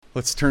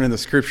Let's turn in the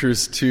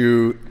scriptures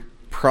to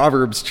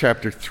Proverbs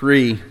chapter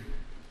 3.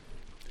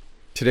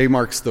 Today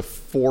marks the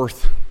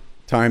fourth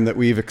time that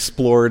we've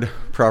explored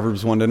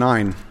Proverbs 1 to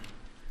 9.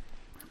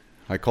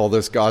 I call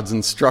this God's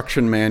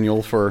instruction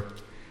manual for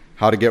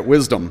how to get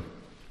wisdom.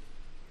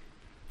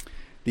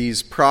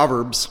 These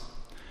Proverbs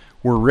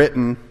were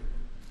written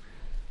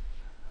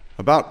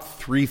about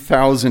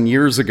 3,000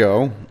 years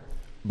ago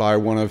by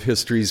one of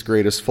history's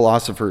greatest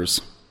philosophers,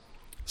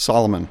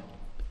 Solomon.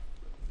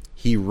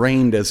 He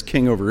reigned as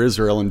king over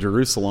Israel in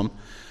Jerusalem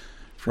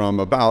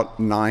from about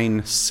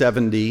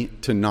 970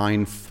 to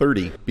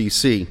 930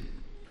 BC.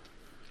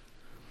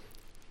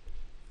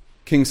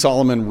 King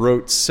Solomon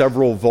wrote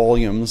several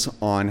volumes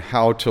on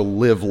how to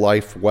live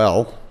life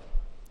well,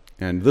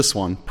 and this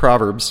one,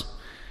 Proverbs,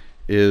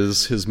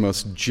 is his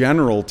most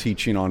general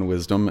teaching on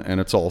wisdom, and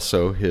it's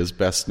also his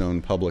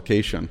best-known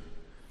publication.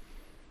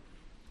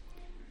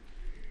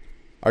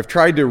 I've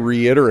tried to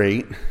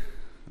reiterate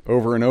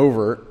over and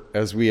over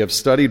as we have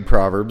studied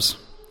Proverbs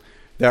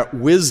that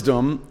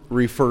wisdom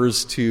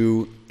refers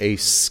to a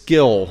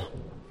skill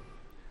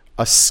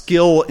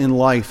in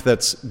life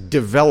that's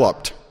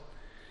developed.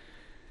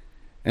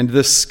 And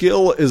this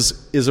skill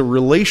is a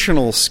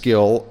relational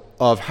skill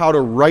of how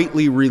to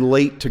rightly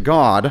relate to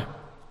God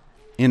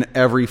in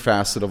every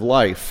facet of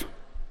life.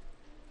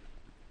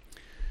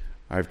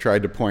 I've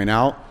tried to point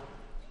out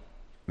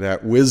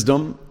that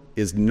wisdom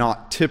is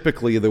not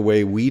typically the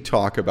way we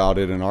talk about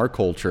it in our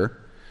culture.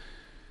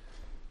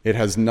 It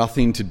has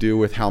nothing to do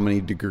with how many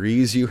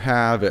degrees you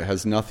have. It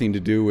has nothing to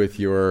do with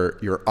your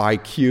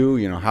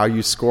IQ, how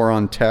you score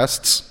on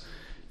tests.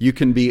 You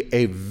can be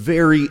a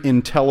very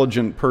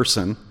intelligent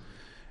person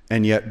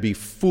and yet be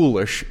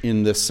foolish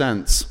in this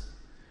sense.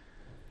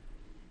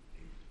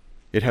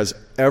 It has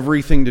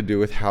everything to do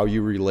with how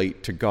you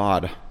relate to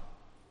God.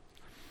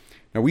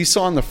 Now, we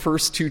saw in the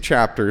first two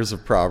chapters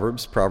of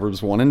Proverbs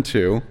 1 and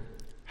 2,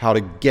 how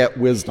to get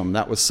wisdom.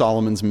 That was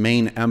Solomon's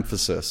main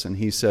emphasis. And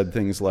he said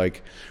things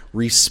like,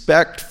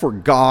 respect for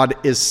God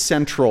is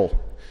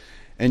central.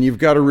 And you've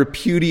got to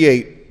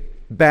repudiate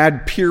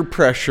bad peer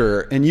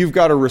pressure. And you've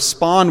got to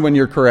respond when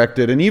you're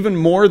corrected. And even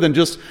more than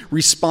just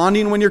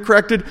responding when you're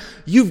corrected,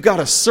 you've got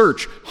to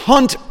search,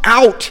 hunt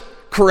out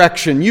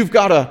correction. You've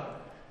got to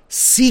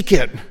seek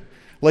it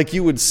like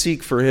you would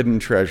seek for hidden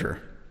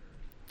treasure.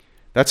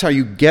 That's how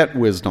you get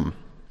wisdom.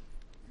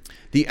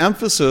 The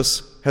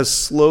emphasis has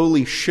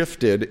slowly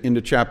shifted into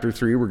chapter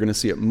 3. We're going to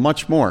see it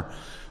much more,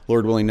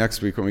 Lord willing,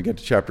 next week when we get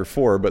to chapter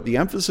 4. But the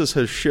emphasis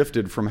has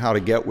shifted from how to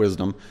get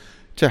wisdom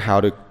to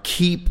how to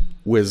keep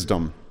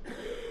wisdom.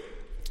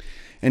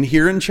 And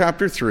here in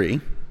chapter 3,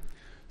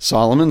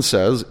 Solomon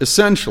says,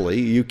 essentially,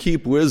 you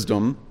keep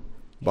wisdom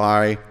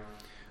by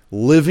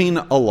living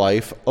a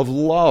life of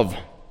love.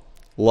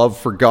 Love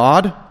for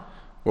God,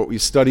 what we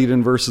studied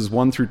in verses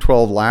 1 through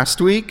 12 last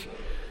week.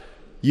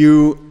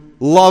 You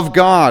love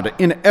God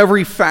in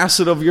every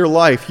facet of your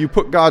life. You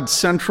put God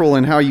central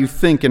in how you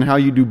think and how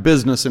you do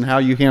business and how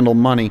you handle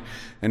money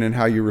and in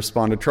how you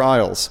respond to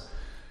trials.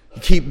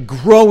 You keep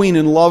growing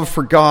in love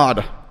for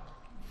God.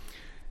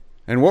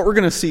 And what we're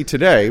going to see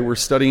today, we're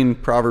studying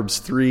Proverbs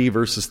 3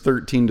 verses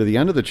 13 to the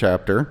end of the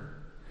chapter.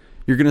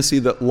 You're going to see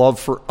that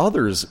love for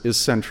others is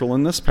central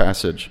in this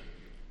passage.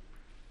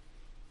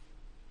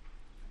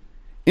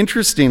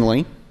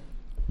 Interestingly,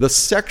 the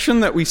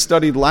section that we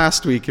studied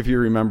last week, if you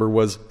remember,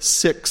 was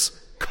 6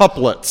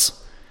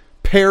 couplets,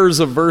 pairs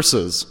of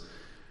verses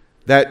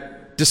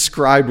that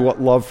described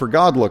what love for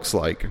God looks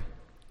like.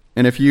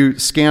 And if you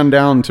scan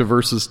down to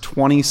verses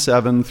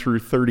 27 through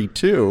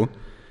 32,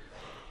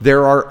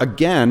 there are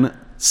again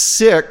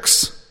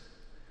 6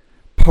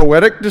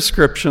 poetic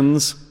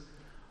descriptions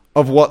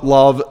of what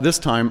love, this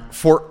time,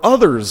 for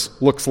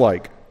others looks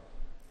like.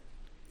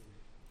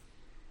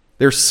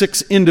 There's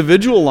 6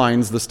 individual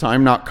lines this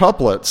time, not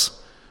couplets.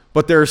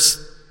 But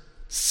there's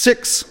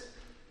 6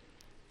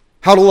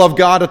 how to love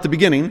God at the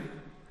beginning,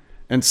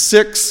 and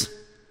 6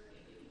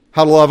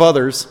 how to love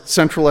others,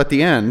 central at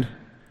the end.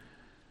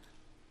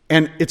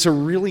 And it's a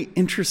really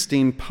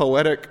interesting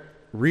poetic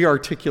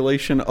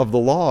rearticulation of the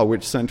law,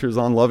 which centers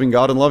on loving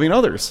God and loving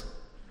others.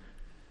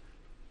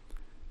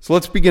 So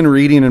let's begin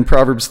reading in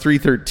Proverbs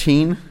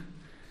 3:13,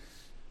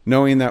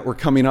 knowing that we're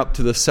coming up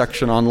to this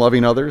section on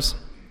loving others.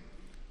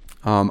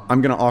 I'm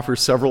going to offer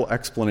several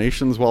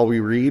explanations while we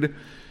read.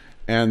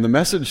 And the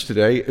message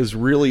today is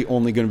really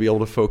only going to be able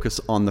to focus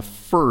on the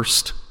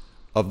first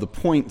of the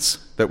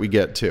points that we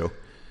get to.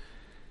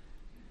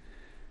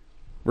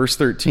 Verse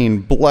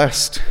 13,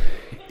 blessed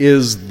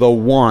is the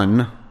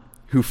one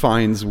who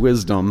finds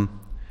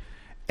wisdom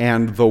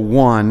and the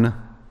one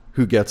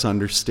who gets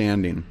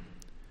understanding.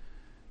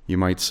 You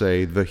might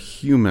say the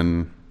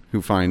human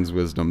who finds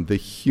wisdom, the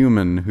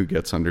human who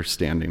gets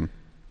understanding.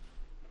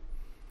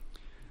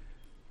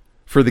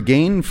 For the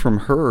gain from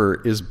her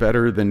is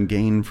better than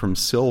gain from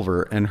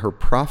silver, and her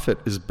profit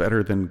is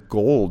better than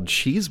gold.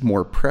 She's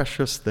more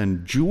precious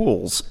than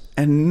jewels,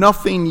 and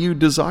nothing you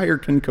desire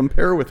can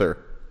compare with her.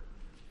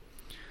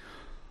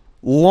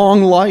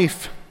 Long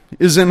life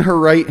is in her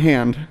right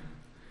hand.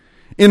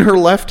 In her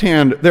left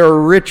hand there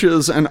are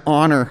riches and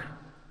honor.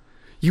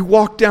 You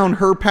walk down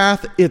her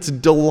path, it's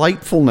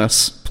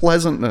delightfulness,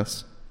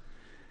 pleasantness.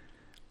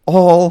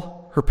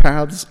 All her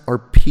paths are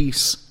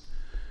peace.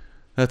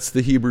 That's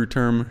the Hebrew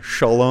term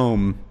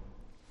shalom.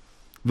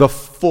 The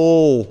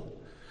full,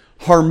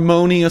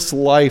 harmonious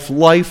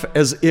life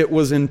as it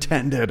was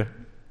intended.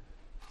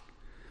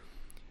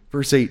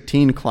 Verse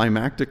 18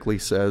 climactically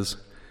says,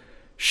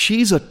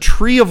 she's a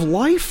tree of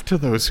life to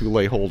those who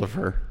lay hold of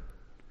her.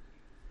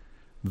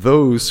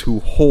 Those who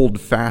hold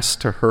fast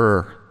to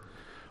her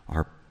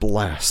are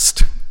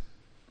blessed.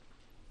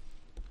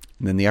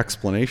 And then the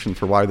explanation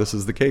for why this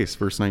is the case,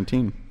 verse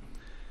 19.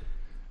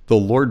 The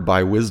Lord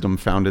by wisdom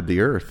founded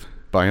the earth.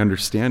 By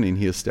understanding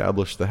he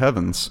established the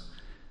heavens.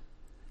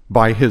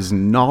 By his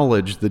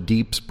knowledge the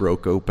deeps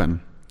broke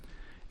open,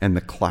 and the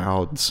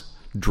clouds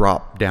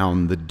dropped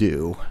down the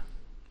dew.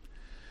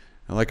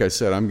 And like I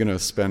said, I'm going to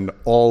spend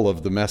all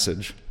of the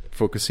message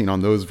focusing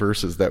on those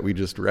verses that we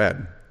just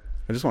read.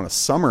 I just want to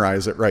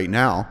summarize it right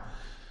now.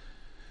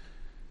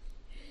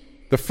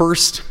 The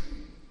first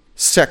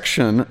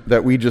section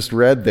that we just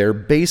read there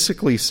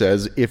basically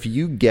says, if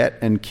you get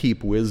and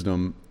keep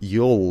wisdom,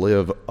 you'll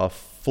live a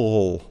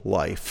full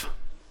life.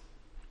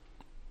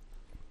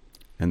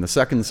 And the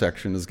second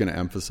section is going to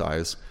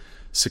emphasize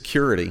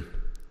security.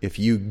 If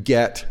you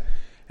get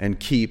and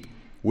keep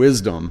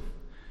wisdom,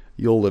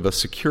 you'll live a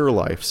secure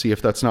life. See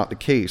if that's not the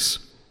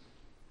case.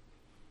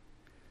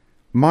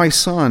 My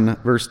son,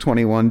 verse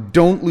 21,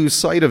 don't lose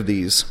sight of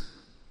these.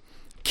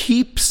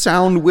 Keep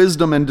sound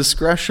wisdom and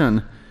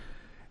discretion,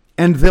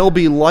 and they'll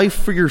be life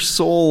for your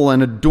soul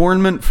and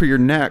adornment for your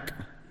neck.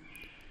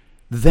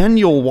 Then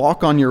you'll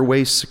walk on your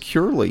way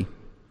securely.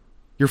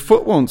 Your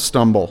foot won't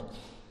stumble.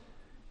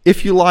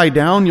 If you lie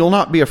down, you'll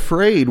not be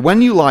afraid.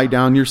 When you lie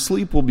down, your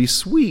sleep will be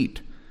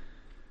sweet.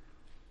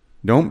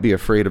 Don't be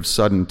afraid of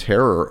sudden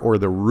terror or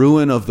the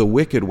ruin of the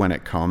wicked when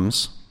it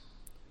comes.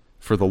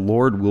 For the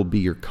Lord will be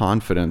your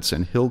confidence,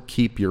 and he'll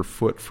keep your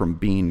foot from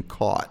being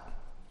caught.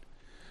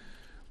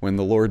 When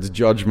the Lord's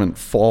judgment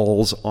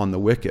falls on the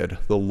wicked,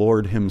 the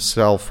Lord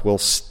himself will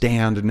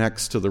stand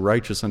next to the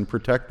righteous and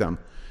protect them.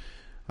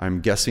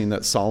 I'm guessing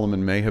that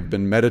Solomon may have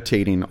been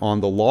meditating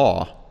on the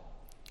law,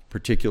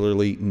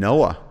 particularly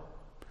Noah,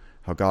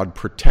 how God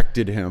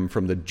protected him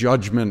from the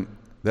judgment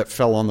that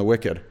fell on the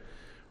wicked,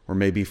 or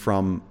maybe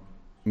from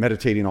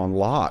meditating on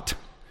Lot,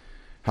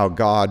 how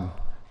God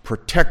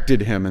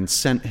protected him and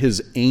sent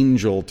his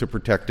angel to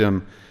protect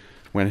him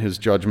when his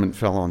judgment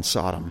fell on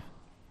Sodom.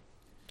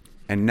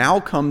 And now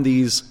come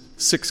these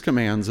 6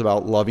 commands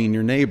about loving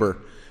your neighbor.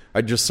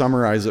 I'd just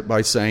summarize it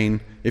by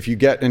saying, if you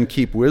get and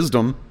keep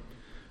wisdom,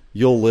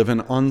 you'll live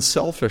an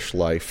unselfish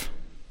life.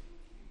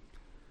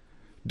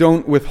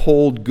 Don't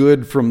withhold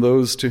good from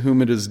those to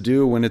whom it is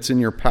due when it's in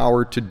your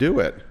power to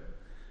do it.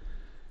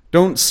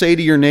 Don't say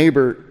to your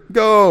neighbor,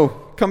 go,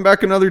 come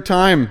back another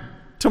time.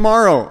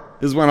 Tomorrow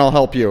is when I'll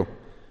help you,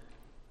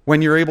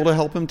 when you're able to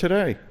help him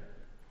today.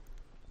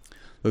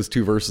 Those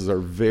 2 verses are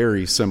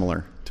very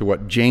similar to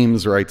what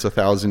James writes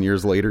 1,000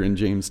 years later in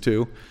James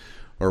 2,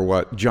 or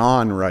what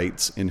John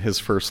writes in his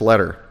first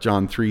letter.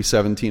 John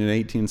 3:17 and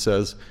 18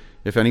 says,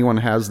 if anyone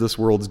has this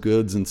world's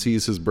goods and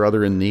sees his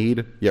brother in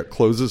need, yet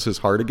closes his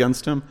heart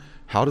against him,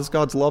 how does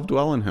God's love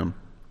dwell in him?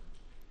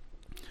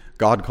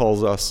 God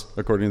calls us,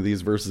 according to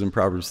these verses in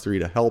Proverbs 3,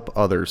 to help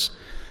others,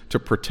 to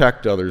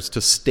protect others, to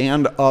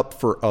stand up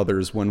for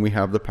others when we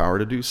have the power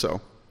to do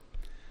so.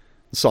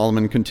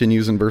 Solomon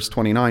continues in verse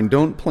 29,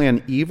 don't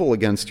plan evil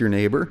against your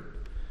neighbor.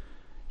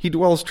 He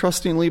dwells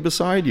trustingly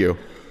beside you.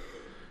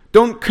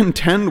 Don't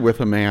contend with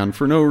a man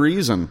for no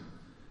reason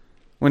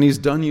when he's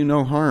done you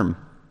no harm.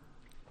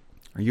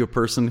 Are you a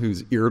person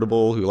who's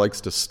irritable, who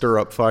likes to stir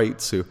up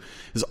fights, who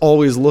is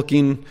always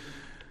looking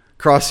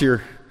across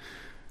your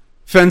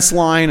fence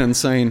line and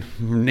saying,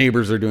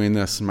 neighbors are doing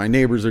this, and my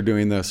neighbors are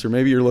doing this? Or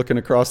maybe you're looking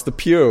across the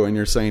pew and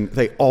you're saying,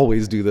 they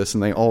always do this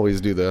and they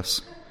always do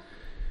this.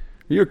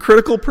 Are you a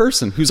critical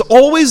person who's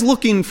always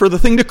looking for the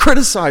thing to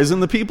criticize in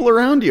the people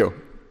around you?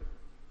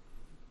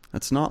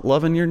 That's not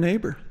loving your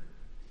neighbor.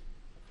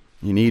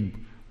 You need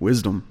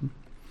wisdom.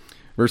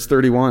 Verse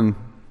 31,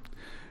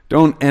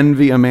 don't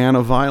envy a man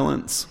of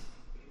violence.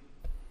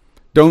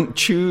 Don't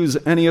choose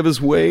any of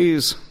his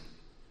ways.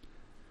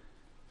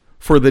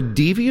 For the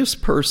devious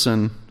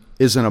person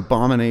is an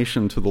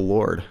abomination to the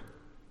Lord,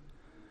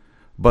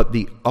 but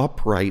the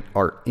upright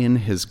are in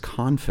his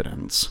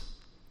confidence.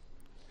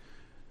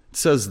 It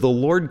says the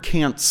Lord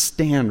can't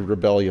stand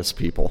rebellious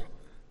people,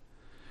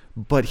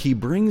 but he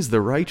brings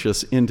the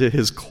righteous into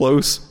his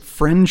close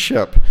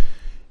friendship,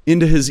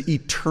 into his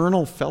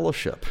eternal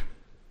fellowship.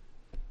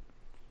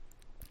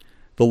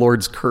 The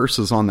Lord's curse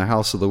is on the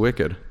house of the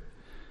wicked,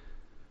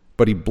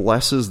 but he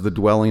blesses the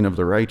dwelling of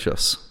the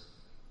righteous.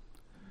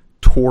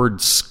 Toward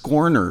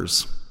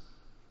scorners,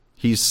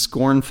 he's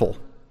scornful,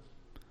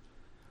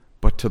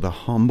 but to the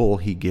humble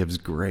he gives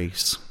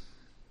grace.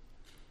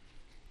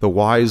 The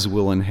wise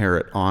will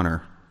inherit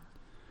honor,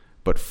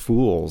 but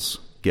fools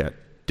get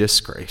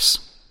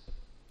disgrace.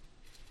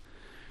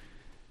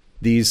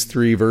 These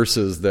 3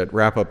 verses that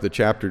wrap up the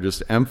chapter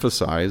just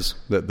emphasize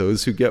that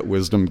those who get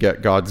wisdom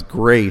get God's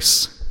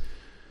grace,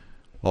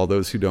 while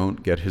those who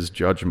don't get his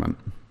judgment.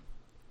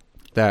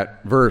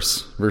 That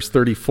verse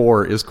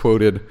 34, is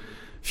quoted a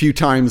few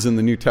times in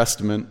the New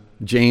Testament.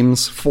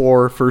 James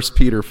 4, 1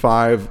 Peter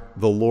 5,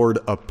 the Lord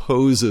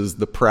opposes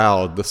the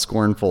proud, the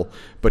scornful,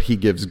 but he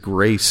gives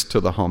grace to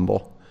the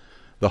humble.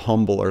 The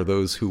humble are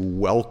those who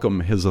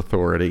welcome his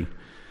authority,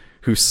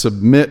 who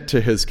submit to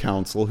his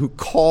counsel, who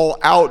call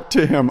out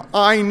to him,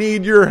 I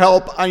need your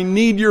help, I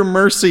need your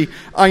mercy,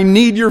 I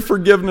need your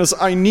forgiveness,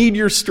 I need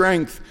your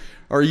strength.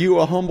 Are you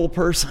a humble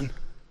person?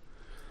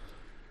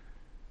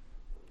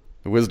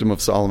 The wisdom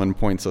of Solomon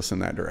points us in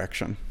that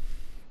direction.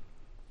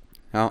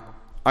 Now,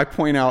 I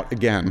point out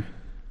again,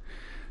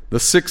 the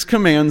 6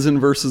 commands in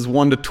verses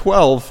 1 to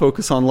 12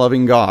 focus on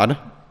loving God.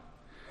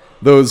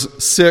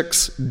 Those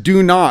 6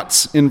 do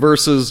nots in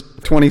verses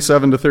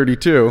 27 to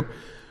 32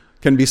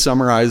 can be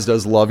summarized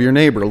as love your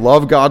neighbor.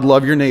 Love God,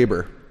 love your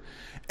neighbor.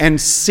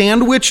 And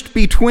sandwiched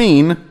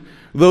between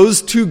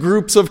those 2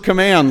 groups of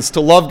commands,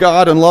 to love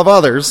God and love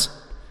others,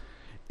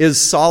 is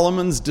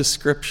Solomon's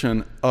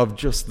description of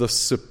just the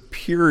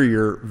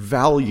superior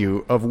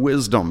value of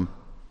wisdom.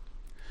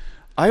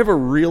 I have a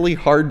really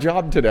hard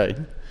job today.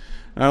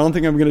 I don't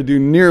think I'm going to do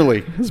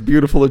nearly as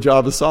beautiful a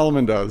job as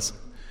Solomon does.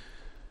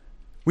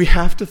 We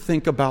have to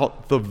think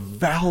about the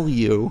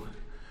value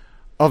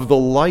of the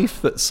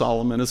life that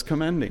Solomon is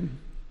commending.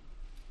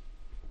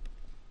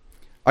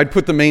 I'd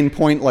put the main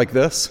point like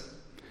this.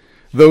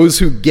 Those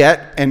who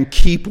get and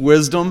keep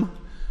wisdom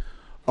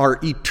are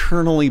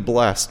eternally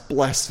blessed,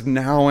 blessed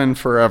now and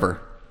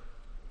forever.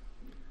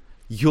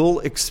 You'll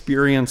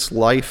experience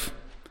life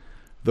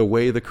the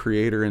way the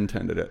Creator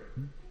intended it.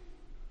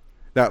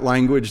 That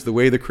language, the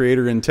way the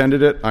Creator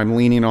intended it, I'm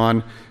leaning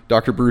on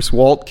Dr. Bruce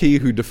Waltke,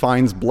 who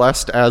defines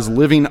blessed as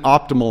living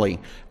optimally,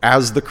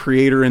 as the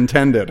Creator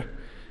intended.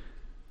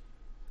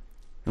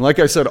 And like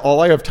I said,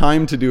 all I have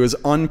time to do is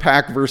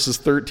unpack verses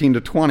 13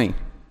 to 20.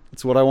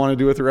 That's what I want to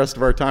do with the rest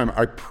of our time.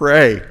 I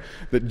pray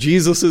that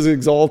Jesus is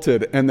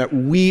exalted and that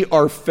we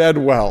are fed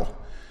well.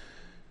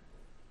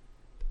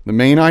 The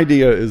main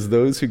idea is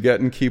those who get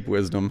and keep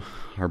wisdom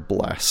are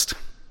blessed.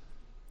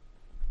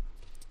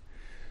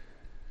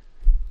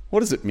 What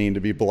does it mean to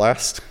be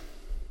blessed?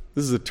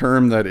 This is a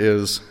term that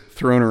is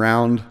thrown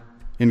around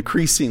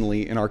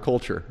increasingly in our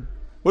culture.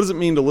 What does it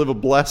mean to live a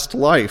blessed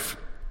life?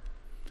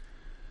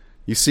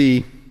 You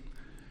see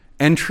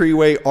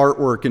entryway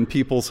artwork in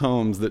people's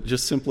homes that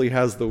just simply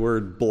has the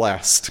word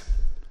blessed.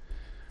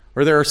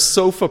 Or there are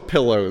sofa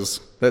pillows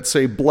that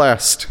say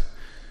blessed.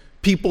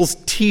 People's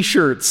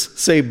t-shirts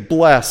say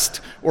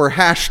blessed or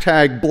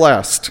hashtag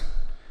blessed.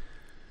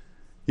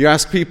 You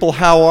ask people,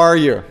 how are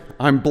you?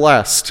 I'm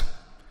blessed.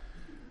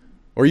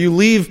 Or you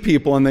leave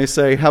people and they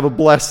say, have a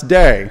blessed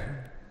day.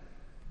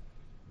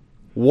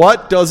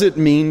 What does it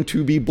mean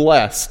to be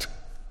blessed?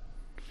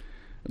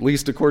 At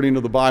least according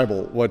to the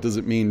Bible, what does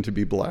it mean to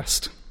be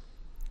blessed?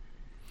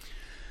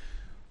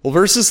 Well,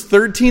 verses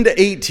 13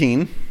 to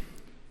 18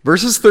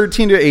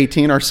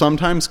 are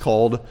sometimes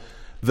called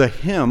the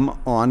hymn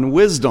on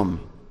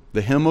wisdom,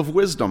 the hymn of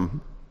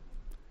wisdom.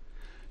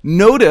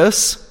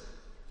 Notice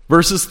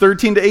verses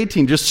 13 to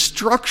 18, just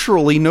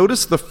structurally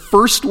notice the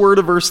first word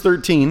of verse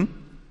 13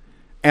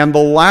 and the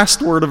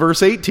last word of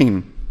verse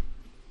 18.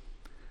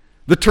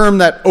 The term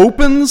that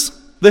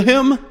opens the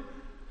hymn,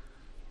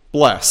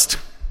 blessed.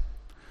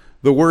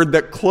 The word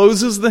that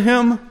closes the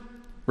hymn,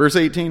 verse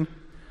 18,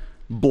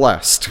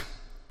 blessed.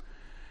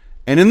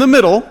 And in the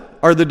middle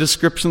are the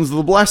descriptions of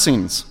the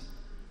blessings.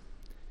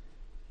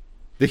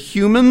 The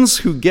humans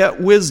who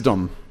get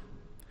wisdom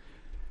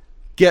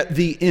get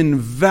the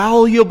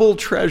invaluable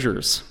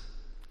treasures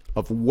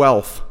of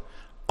wealth,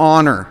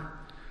 honor,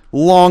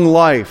 long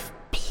life,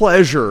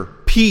 pleasure,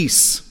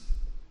 peace,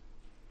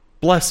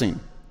 blessing.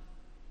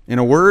 In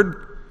a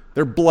word,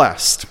 they're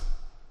blessed.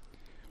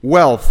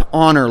 Wealth,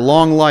 honor,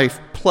 long life,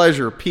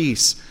 pleasure,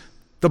 peace,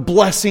 the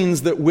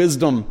blessings that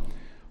wisdom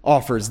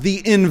offers,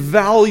 the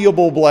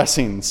invaluable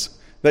blessings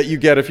that you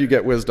get if you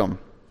get wisdom.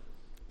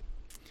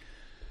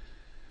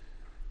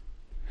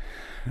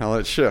 Now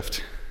let's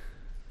shift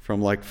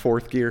from like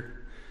fourth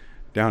gear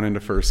down into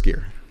first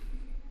gear.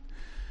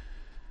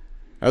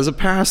 As a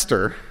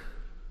pastor,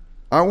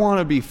 I want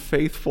to be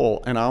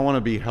faithful and I want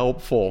to be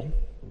helpful.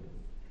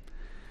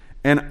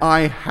 And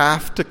I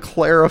have to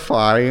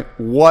clarify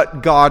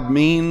what God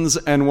means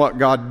and what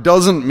God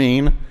doesn't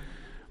mean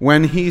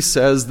when he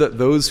says that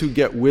those who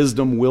get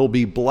wisdom will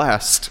be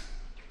blessed.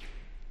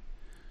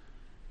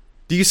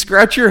 Do you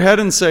scratch your head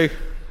and say,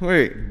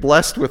 wait,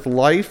 blessed with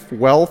life,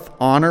 wealth,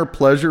 honor,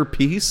 pleasure,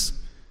 peace?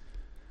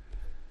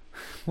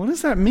 What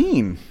does that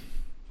mean?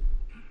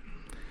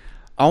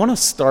 I want to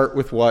start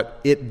with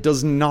what it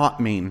does not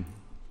mean.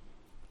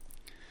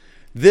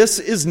 This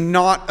is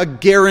not a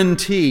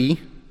guarantee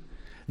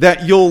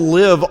that you'll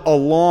live a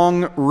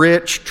long,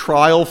 rich,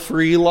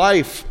 trial-free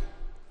life.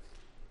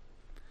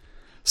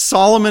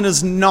 Solomon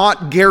is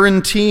not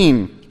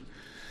guaranteeing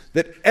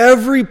that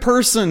every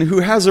person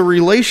who has a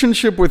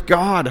relationship with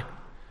God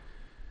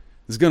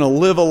is going to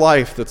live a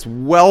life that's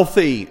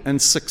wealthy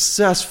and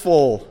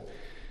successful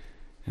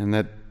and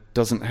that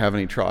doesn't have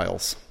any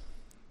trials.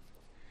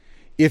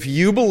 If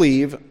you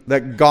believe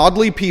that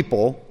godly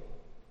people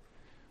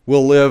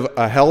will live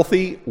a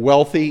healthy,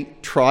 wealthy,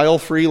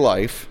 trial-free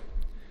life,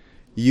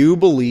 you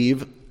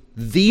believe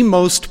the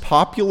most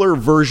popular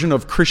version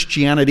of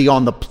Christianity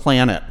on the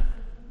planet.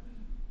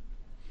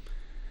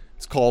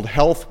 It's called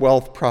health,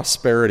 wealth,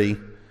 prosperity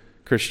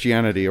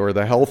Christianity, or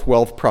the health,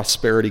 wealth,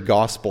 prosperity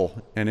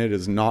gospel, and it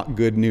is not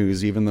good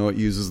news, even though it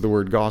uses the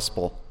word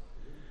gospel.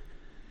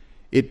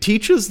 It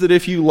teaches that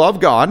if you love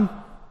God,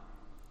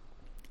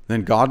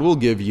 then God will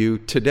give you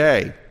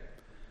today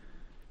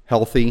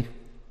healthy,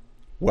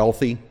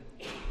 wealthy,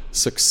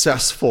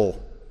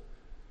 successful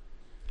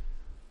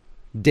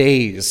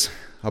days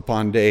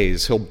upon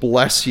days. He'll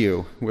bless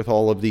you with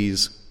all of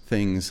these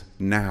things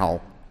now.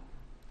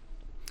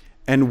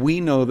 And we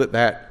know that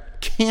that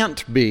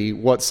can't be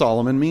what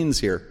Solomon means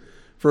here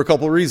for a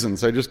couple of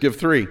reasons. I just give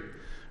three.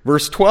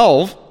 Verse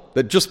 12,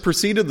 that just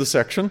preceded the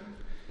section,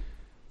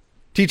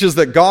 teaches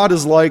that God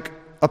is like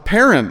a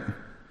parent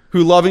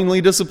who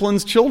lovingly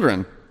disciplines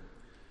children.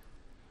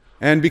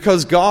 And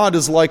because God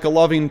is like a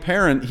loving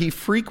parent, he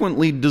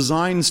frequently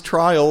designs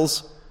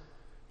trials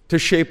to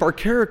shape our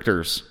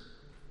characters.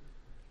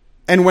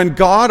 And when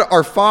God,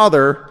 our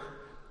Father,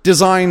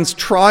 designs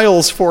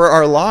trials for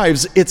our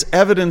lives, it's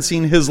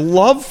evidencing his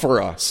love for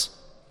us.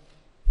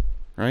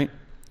 Right?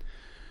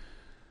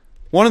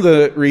 One of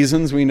the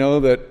reasons we know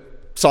that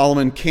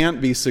Solomon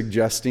can't be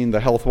suggesting the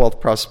health,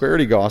 wealth,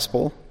 prosperity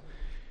gospel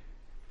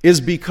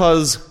is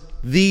because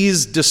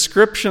these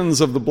descriptions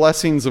of the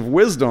blessings of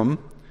wisdom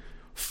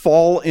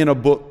fall in a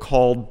book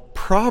called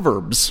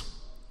Proverbs.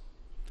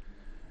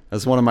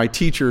 As one of my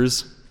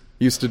teachers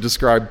used to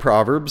describe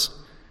Proverbs,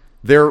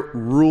 they're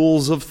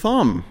rules of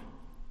thumb.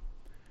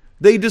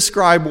 They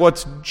describe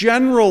what's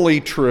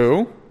generally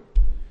true.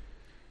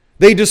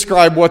 They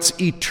describe what's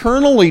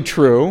eternally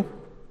true.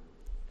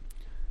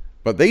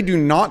 But they do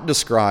not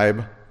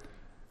describe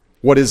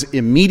what is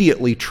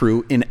immediately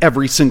true in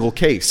every single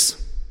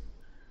case.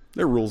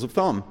 They're rules of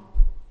thumb.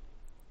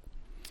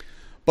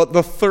 But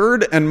the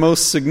third and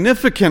most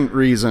significant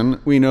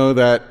reason we know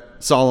that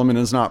Solomon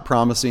is not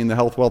promising the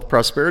health, wealth,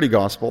 prosperity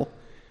gospel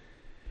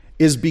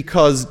is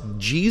because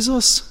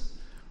Jesus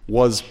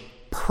was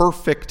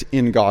perfect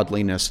in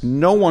godliness.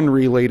 No one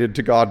related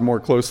to God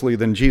more closely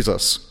than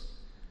Jesus.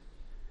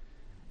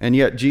 And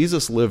yet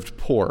Jesus lived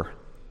poor.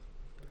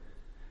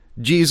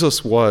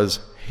 Jesus was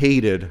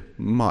hated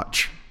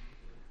much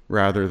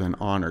rather than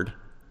honored.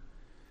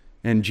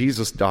 And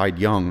Jesus died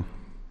young.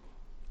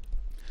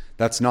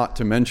 That's not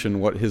to mention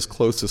what his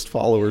closest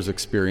followers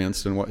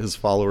experienced and what his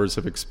followers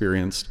have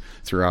experienced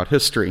throughout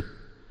history.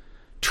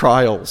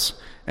 Trials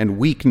and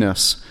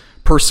weakness,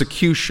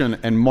 persecution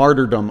and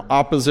martyrdom,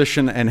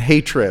 opposition and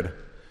hatred.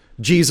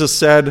 Jesus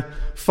said,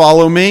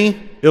 "Follow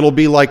me, it'll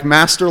be like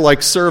master,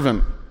 like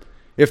servant.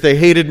 If they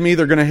hated me,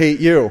 they're going to hate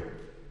you."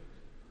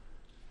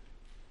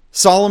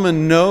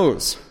 Solomon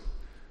knows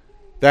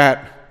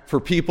that for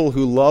people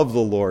who love the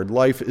Lord,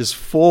 life is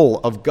full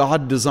of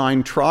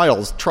God-designed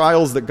trials,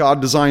 trials that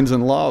God designs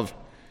in love.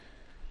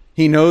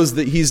 He knows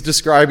that he's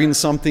describing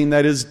something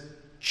that is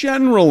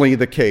generally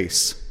the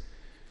case.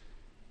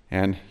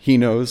 And he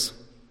knows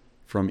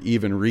from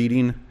even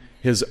reading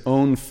his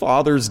own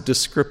father's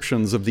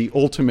descriptions of the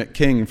ultimate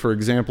king, for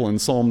example, in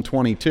Psalm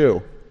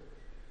 22,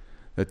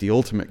 that the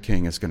ultimate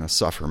king is going to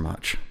suffer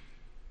much.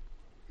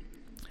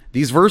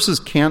 These verses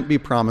can't be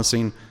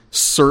promising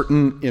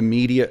certain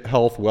immediate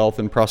health, wealth,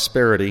 and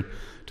prosperity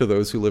to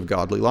those who live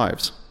godly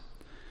lives.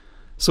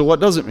 So what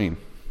does it mean?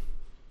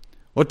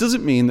 What does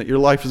it mean that your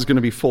life is going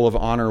to be full of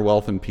honor,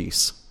 wealth, and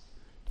peace?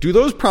 Do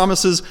those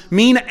promises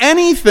mean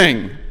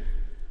anything?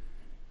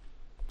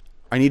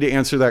 I need to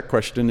answer that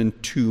question in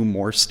two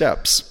more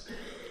steps.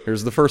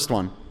 Here's the first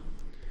one.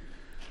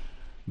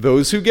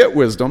 Those who get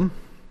wisdom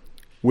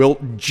will,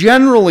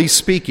 generally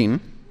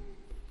speaking,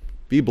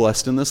 be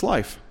blessed in this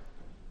life.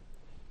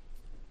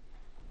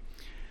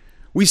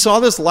 We saw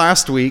this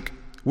last week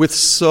with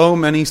so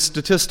many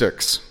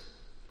statistics.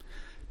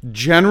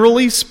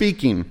 Generally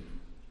speaking,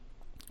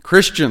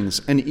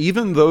 Christians, and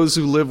even those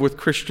who live with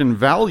Christian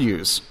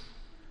values,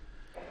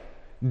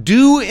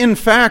 do in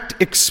fact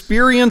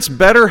experience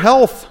better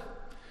health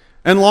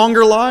and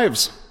longer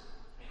lives.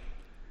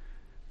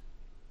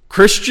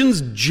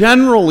 Christians,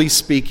 generally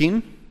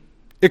speaking,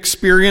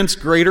 experience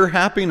greater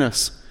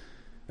happiness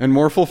and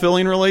more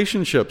fulfilling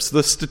relationships.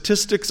 The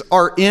statistics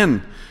are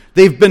in.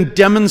 They've been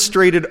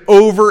demonstrated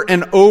over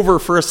and over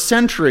for a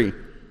century.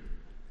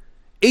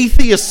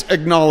 Atheists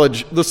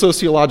acknowledge the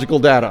sociological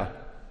data.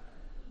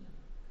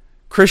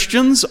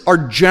 Christians are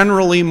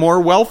generally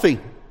more wealthy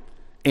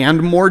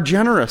and more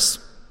generous.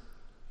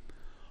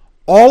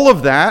 All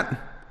of that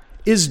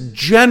is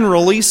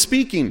generally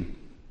speaking.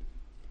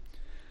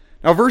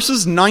 Now,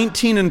 verses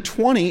 19 and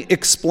 20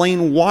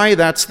 explain why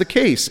that's the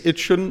case. It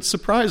shouldn't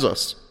surprise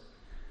us.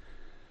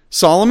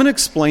 Solomon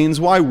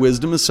explains why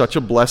wisdom is such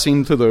a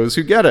blessing to those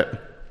who get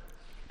it.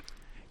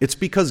 It's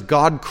because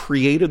God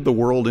created the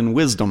world in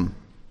wisdom.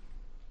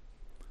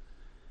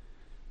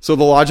 So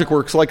the logic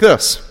works like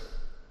this.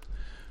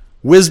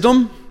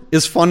 Wisdom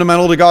is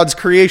fundamental to God's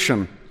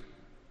creation.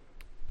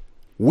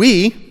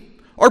 We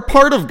are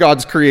part of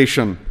God's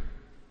creation.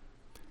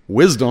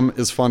 Wisdom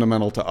is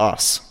fundamental to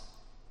us.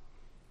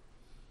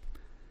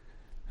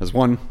 As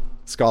one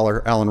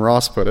scholar, Alan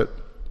Ross, put it,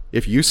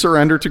 if you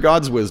surrender to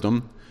God's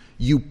wisdom,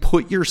 you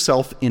put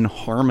yourself in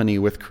harmony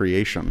with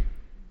creation.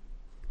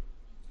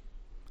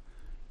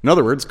 In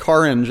other words,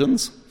 car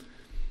engines,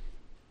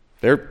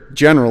 they're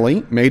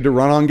generally made to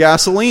run on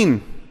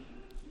gasoline.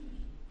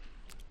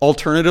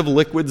 Alternative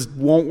liquids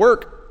won't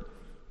work.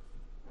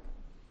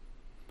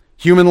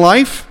 Human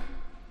life,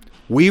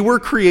 we were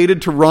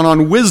created to run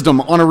on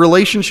wisdom, on a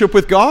relationship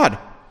with God.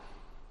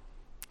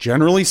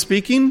 Generally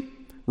speaking,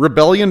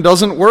 rebellion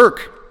doesn't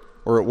work,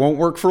 or it won't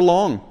work for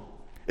long.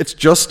 It's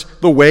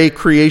just the way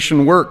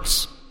creation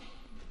works.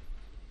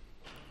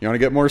 You want to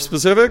get more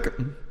specific?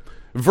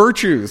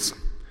 Virtues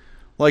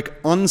like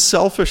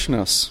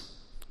unselfishness,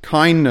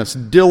 kindness,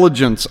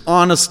 diligence,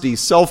 honesty,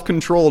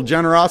 self-control,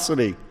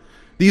 generosity.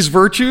 These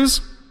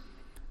virtues,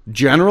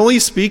 generally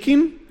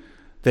speaking,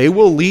 they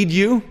will lead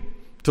you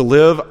to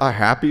live a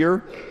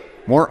happier,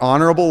 more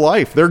honorable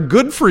life. They're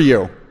good for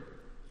you.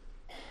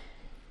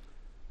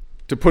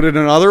 To put it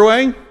another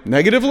way,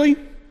 negatively,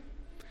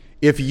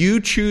 if you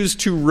choose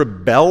to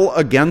rebel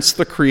against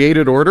the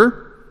created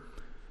order,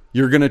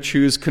 you're going to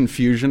choose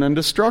confusion and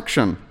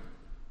destruction.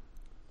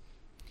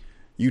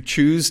 You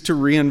choose to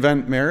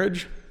reinvent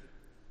marriage,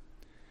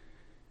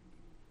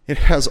 it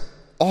has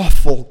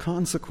awful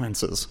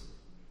consequences.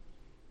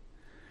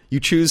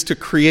 You choose to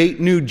create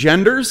new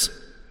genders.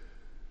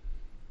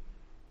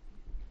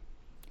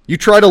 You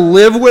try to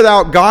live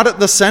without God at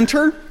the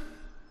center.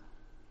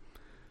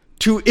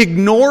 To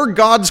ignore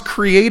God's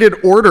created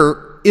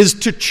order is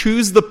to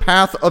choose the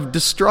path of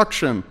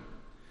destruction.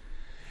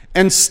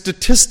 And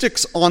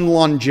statistics on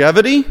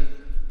longevity,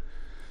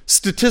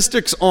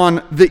 statistics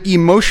on the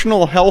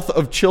emotional health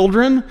of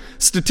children,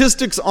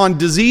 statistics on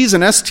disease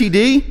and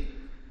STD,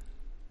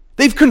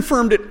 they've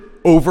confirmed it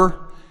over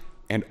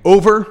and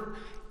over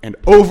and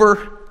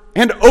over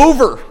and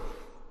over.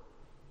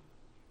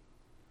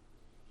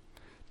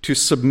 To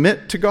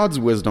submit to God's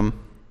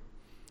wisdom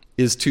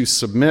is to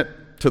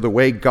submit to the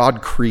way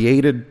God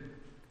created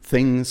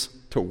things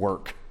to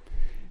work.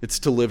 It's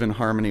to live in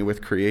harmony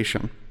with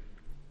creation.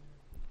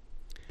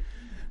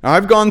 Now,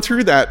 I've gone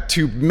through that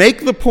to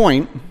make the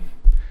point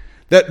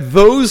that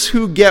those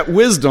who get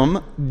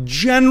wisdom,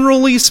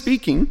 generally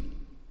speaking,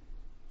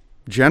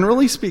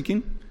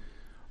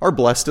 are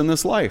blessed in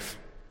this life.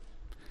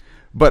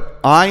 But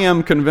I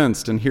am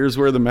convinced, and here's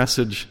where the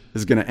message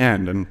is going to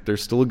end, and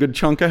there's still a good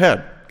chunk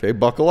ahead. Okay,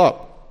 buckle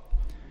up.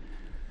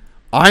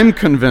 I'm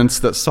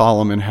convinced that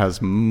Solomon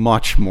has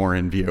much more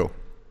in view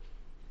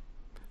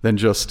than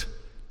just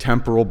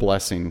temporal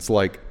blessings,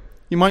 like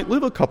you might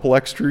live a couple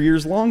extra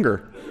years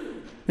longer.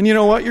 And you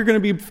know what? You're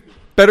going to be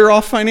better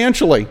off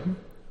financially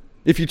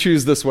if you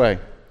choose this way.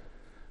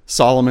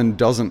 Solomon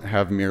doesn't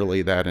have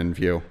merely that in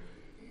view.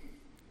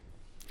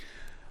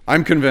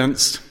 I'm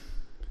convinced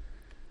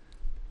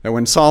that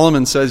when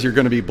Solomon says you're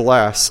going to be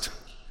blessed,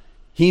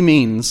 he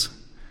means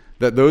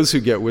that those who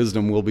get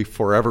wisdom will be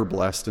forever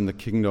blessed in the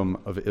kingdom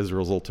of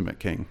Israel's ultimate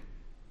king.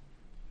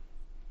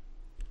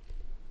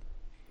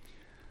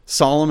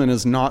 Solomon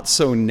is not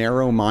so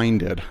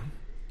narrow-minded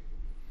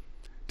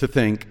to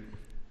think,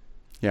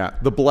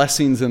 the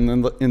blessings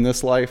in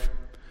this life,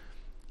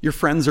 your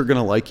friends are going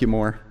to like you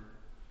more,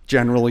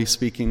 generally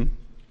speaking.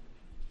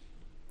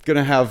 Going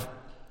to have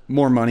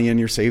more money in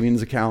your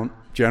savings account,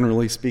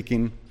 generally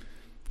speaking.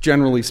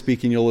 Generally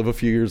speaking, you'll live a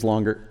few years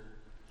longer.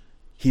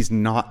 He's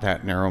not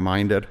that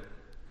narrow-minded.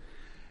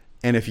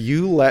 And if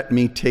you let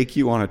me take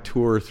you on a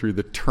tour through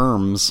the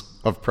terms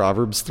of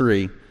Proverbs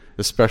 3,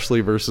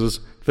 especially verses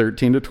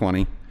 13 to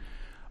 20,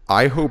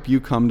 I hope you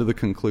come to the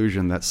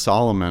conclusion that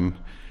Solomon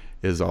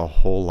is a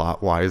whole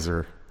lot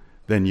wiser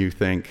than you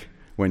think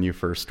when you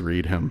first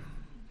read him.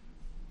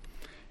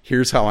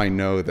 Here's how I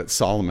know that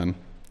Solomon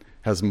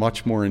has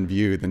much more in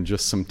view than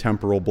just some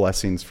temporal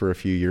blessings for a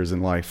few years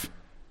in life.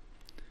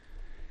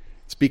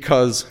 It's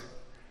because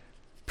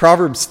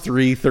Proverbs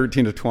 3,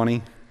 13 to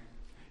 20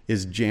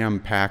 is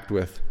jam-packed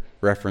with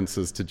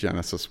references to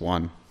Genesis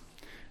 1.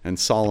 And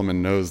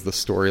Solomon knows the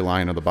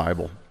storyline of the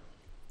Bible.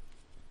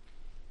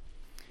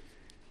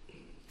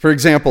 For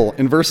example,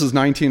 in verses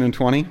 19 and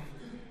 20,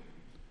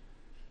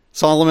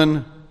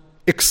 Solomon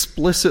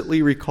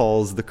explicitly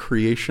recalls the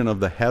creation of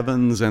the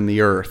heavens and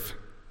the earth.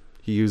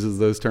 He uses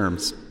those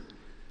terms.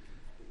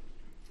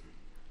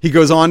 He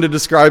goes on to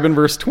describe in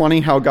verse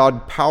 20 how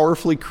God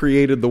powerfully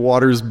created the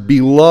waters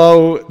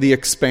below the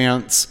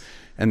expanse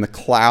and the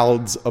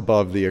clouds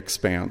above the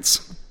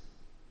expanse.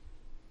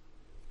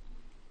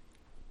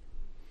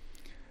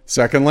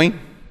 Secondly,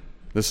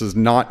 this is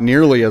not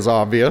nearly as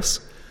obvious,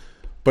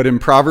 but in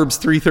Proverbs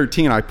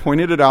 3:13, I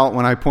pointed it out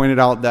when I pointed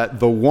out that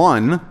the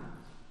one,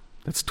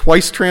 that's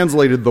twice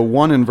translated the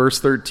one in verse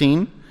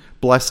 13,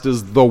 blessed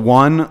is the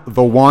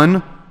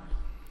one.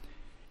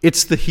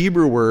 It's the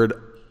Hebrew word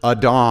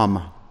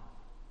Adam.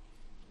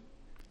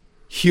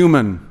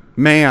 Human,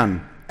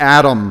 man,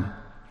 Adam.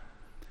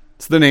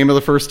 It's the name of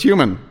the first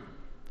human.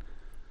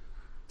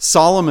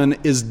 Solomon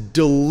is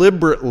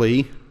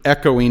deliberately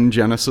echoing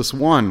Genesis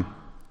 1.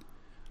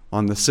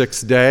 On the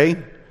sixth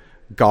day,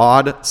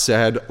 God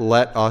said,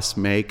 "Let us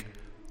make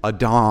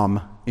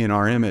Adam in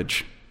our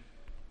image."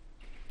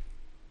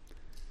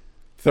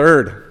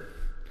 Third,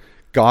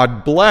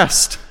 God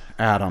blessed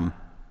Adam.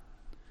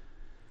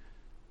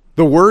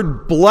 The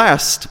word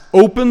blessed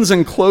opens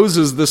and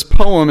closes this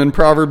poem in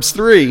Proverbs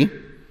 3,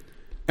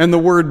 and the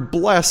word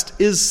blessed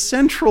is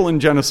central in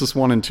Genesis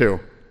 1 and 2.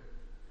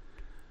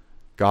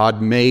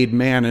 God made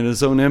man in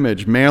his own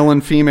image. Male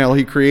and female,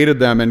 he created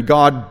them, and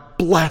God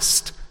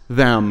blessed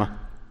them.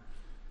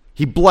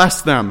 He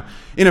blessed them.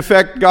 In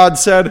effect, God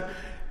said,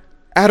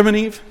 Adam and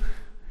Eve,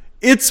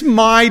 it's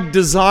my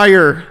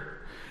desire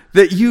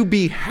that you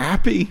be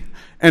happy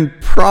and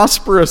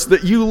prosperous,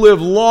 that you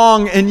live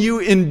long and you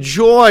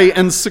enjoy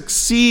and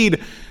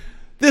succeed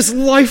this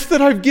life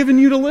that I've given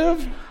you to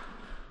live.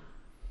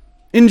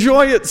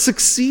 Enjoy it,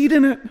 succeed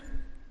in it.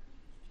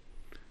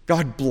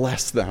 God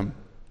bless them.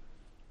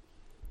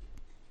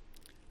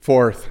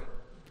 Fourth,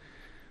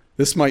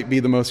 this might be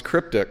the most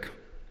cryptic,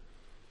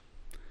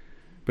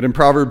 but in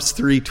Proverbs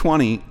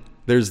 3:20,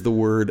 there's the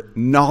word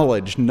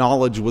knowledge.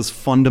 Knowledge was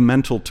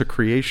fundamental to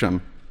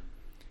creation.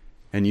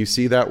 And you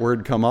see that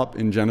word come up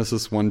in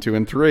Genesis 1, 2,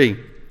 and 3.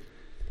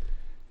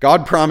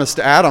 God promised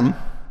Adam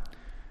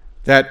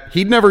that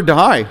he'd never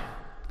die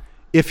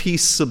if he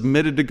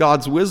submitted to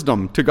God's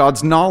wisdom, to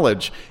God's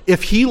knowledge,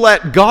 if he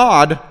let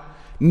God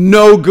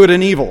know good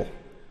and evil,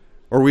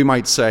 or we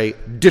might say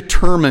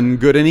determine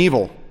good and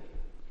evil.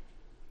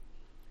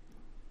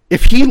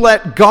 If he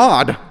let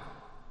God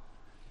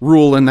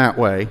rule in that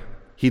way,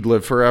 he'd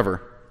live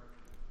forever.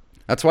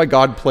 That's why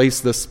God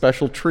placed this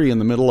special tree in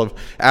the middle of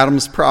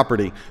Adam's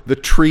property, the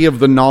tree of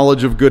the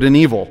knowledge of good and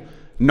evil.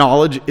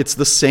 Knowledge, it's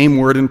the same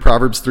word in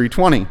Proverbs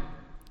 3:20.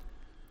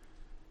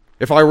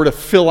 If I were to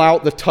fill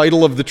out the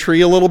title of the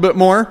tree a little bit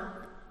more,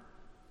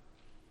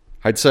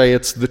 I'd say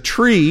it's the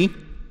tree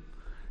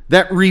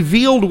that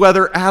revealed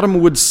whether Adam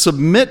would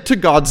submit to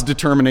God's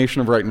determination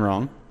of right and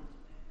wrong,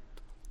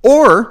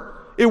 or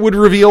it would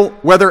reveal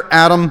whether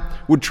Adam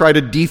would try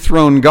to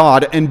dethrone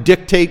God and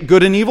dictate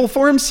good and evil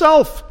for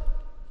himself.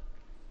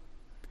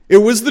 It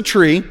was the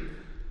tree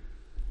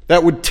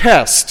that would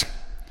test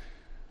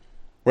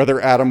whether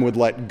Adam would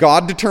let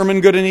God determine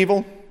good and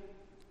evil,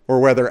 or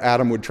whether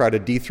Adam would try to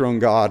dethrone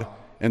God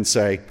and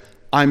say,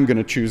 I'm going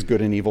to choose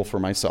good and evil for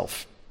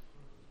myself.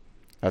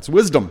 That's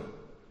wisdom,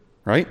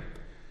 right?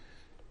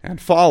 And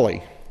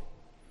folly.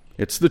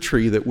 It's the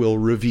tree that will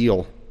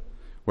reveal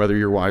whether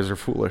you're wise or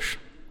foolish.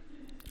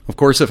 Of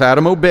course, if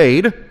Adam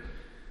obeyed,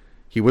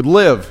 he would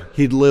live.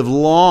 He'd live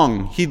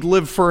long. He'd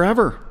live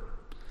forever.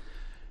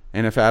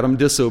 And if Adam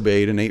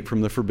disobeyed and ate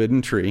from the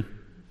forbidden tree,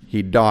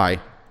 he'd die.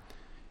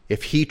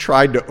 If he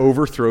tried to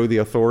overthrow the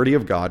authority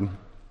of God,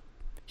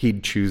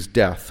 he'd choose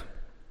death.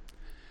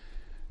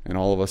 And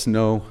all of us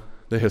know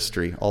the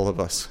history. All of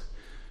us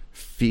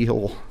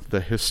feel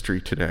the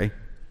history today.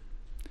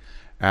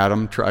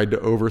 Adam tried to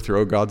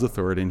overthrow God's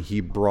authority, and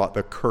he brought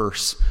the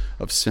curse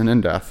of sin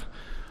and death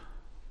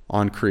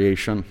on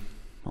creation,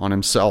 on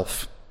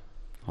himself,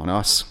 on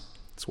us.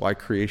 That's why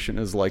creation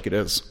is like it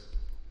is.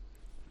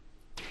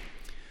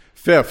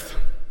 Fifth,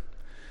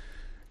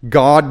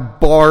 God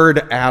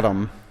barred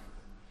Adam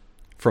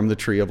from the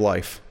tree of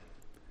life.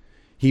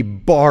 He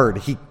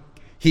barred,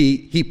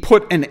 he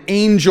put an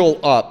angel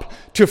up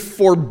to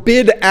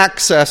forbid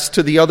access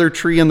to the other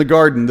tree in the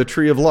garden, the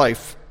tree of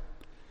life.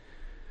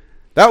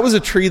 That was a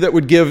tree that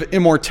would give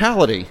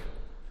immortality.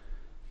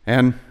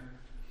 And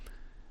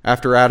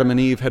after Adam and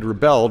Eve had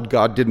rebelled,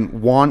 God didn't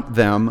want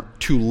them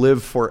to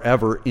live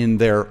forever in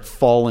their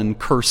fallen,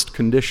 cursed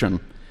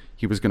condition.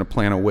 He was going to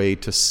plan a way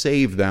to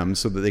save them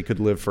so that they could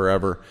live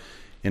forever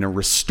in a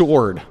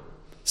restored,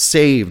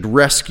 saved,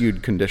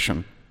 rescued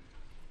condition.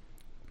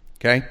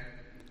 Okay?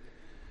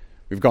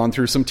 We've gone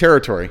through some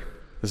territory.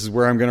 This is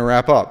where I'm going to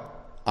wrap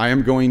up. I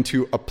am going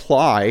to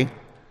apply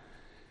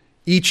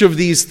each of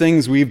these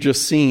things we've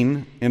just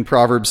seen in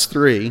Proverbs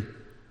 3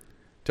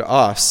 to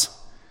us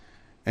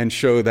and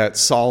show that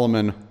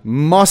Solomon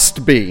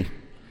must be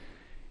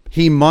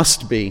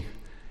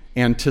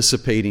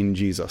anticipating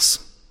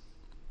Jesus.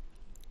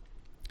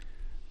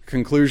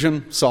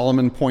 Conclusion,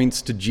 Solomon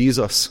points to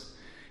Jesus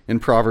in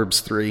Proverbs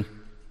 3.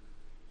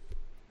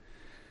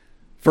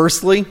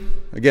 Firstly,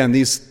 again,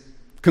 these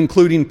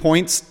concluding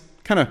points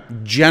kind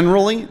of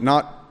generally,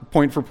 not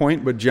point for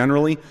point, but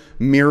generally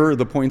mirror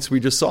the points we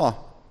just saw.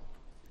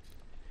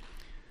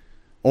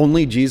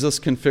 Only Jesus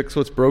can fix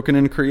what's broken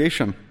in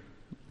creation.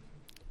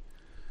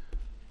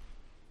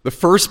 The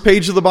first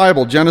page of the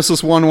Bible,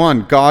 Genesis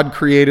 1:1, God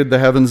created the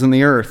heavens and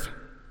the earth.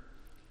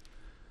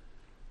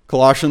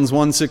 Colossians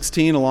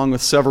 1:16, along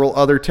with several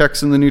other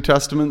texts in the New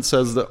Testament,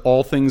 says that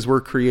all things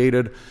were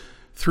created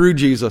through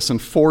Jesus and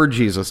for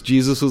Jesus.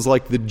 Jesus was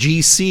like the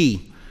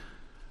GC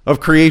of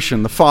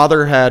creation. The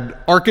Father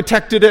had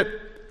architected it,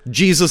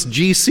 Jesus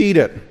GC'd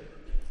it.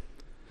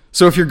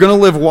 So if you're going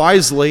to live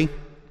wisely,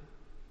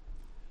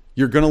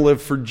 you're going to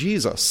live for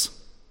Jesus.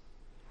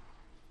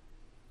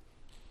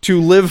 To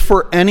live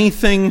for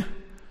anything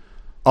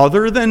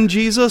other than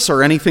Jesus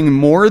or anything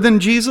more than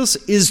Jesus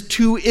is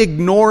to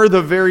ignore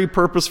the very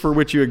purpose for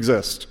which you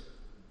exist.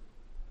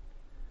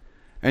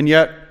 And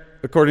yet,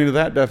 according to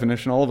that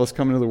definition, all of us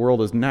come into the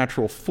world as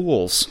natural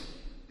fools.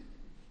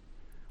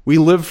 We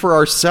live for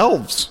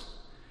ourselves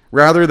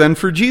rather than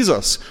for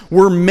Jesus.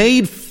 We're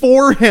made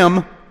for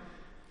him,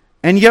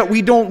 and yet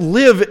we don't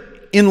live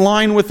in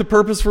line with the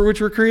purpose for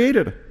which we're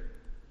created.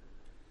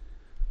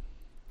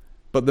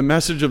 But the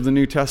message of the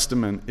New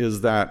Testament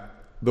is that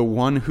the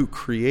one who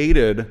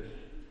created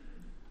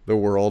the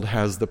world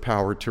has the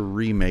power to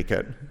remake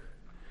it.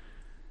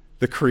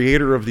 The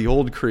creator of the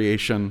old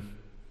creation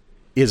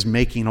is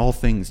making all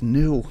things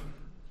new.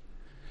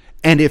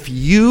 And if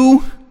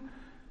you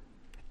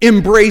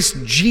embrace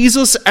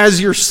Jesus as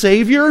your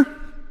Savior,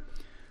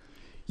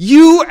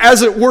 you,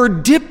 as it were,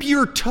 dip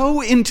your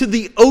toe into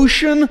the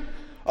ocean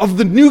of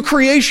the new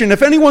creation.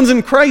 If anyone's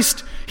in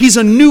Christ, he's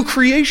a new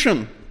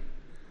creation.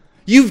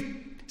 You've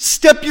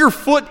stepped your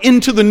foot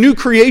into the new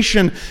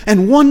creation,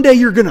 and one day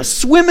you're going to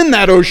swim in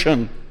that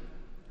ocean.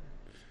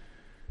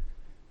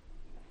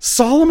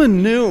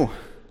 Solomon knew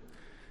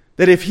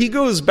that if he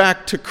goes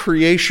back to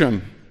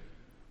creation,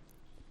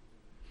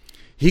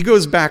 he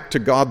goes back to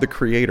God the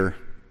Creator,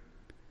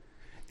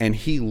 and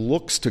he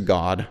looks to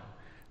God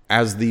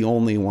as the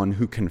only one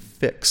who can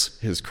fix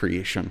his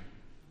creation.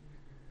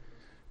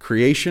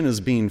 Creation is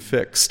being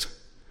fixed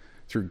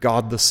through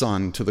God the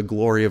Son to the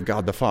glory of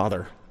God the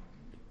Father.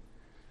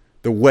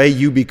 The way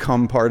you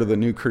become part of the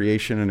new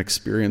creation and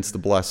experience the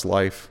blessed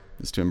life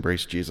is to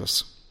embrace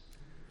Jesus.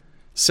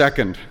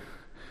 Second,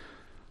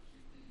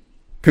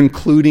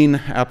 concluding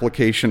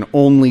application,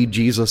 only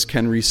Jesus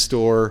can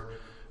restore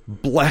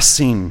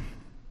blessing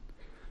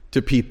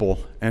to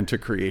people and to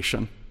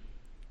creation.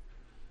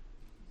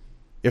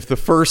 If the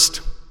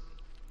first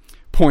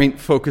point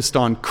focused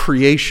on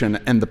creation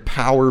and the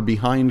power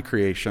behind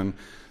creation,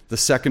 the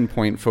second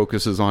point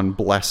focuses on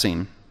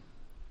blessing.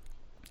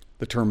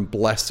 The term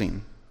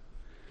blessing.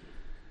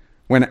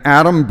 When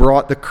Adam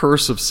brought the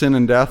curse of sin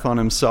and death on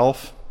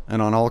himself and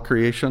on all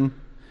creation,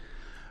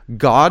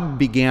 God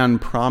began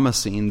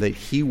promising that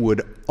he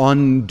would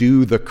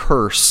undo the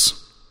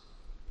curse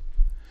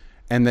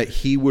and that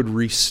he would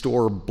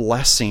restore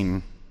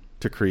blessing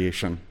to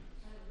creation.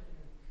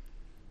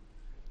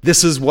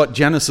 This is what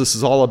Genesis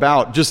is all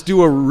about. Just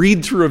do a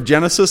read-through of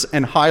Genesis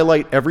and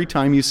highlight every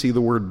time you see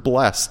the word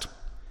blessed.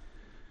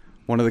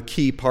 One of the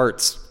key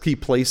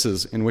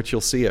places in which you'll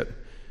see it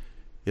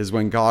is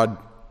when God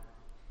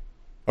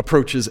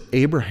approaches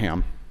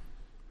Abraham,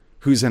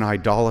 who's an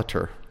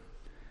idolater.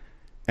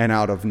 And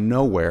out of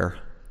nowhere,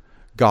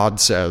 God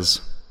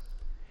says,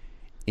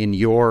 in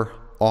your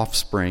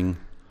offspring,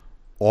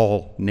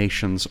 all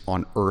nations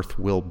on earth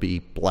will be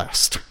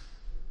blessed.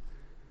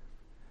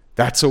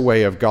 That's a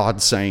way of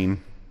God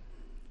saying,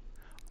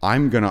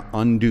 I'm going to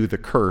undo the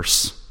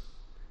curse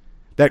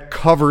that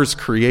covers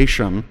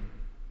creation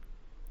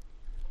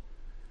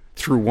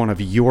through one of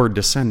your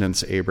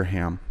descendants,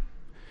 Abraham.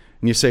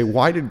 And you say,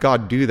 why did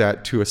God do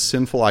that to a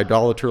sinful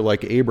idolater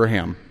like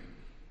Abraham?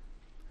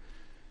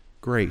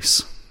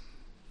 Grace.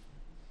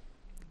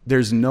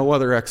 There's no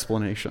other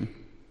explanation.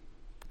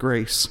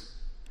 Grace.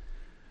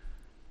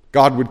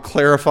 God would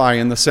clarify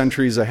in the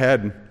centuries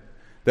ahead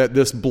that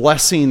this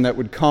blessing that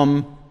would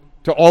come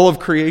to all of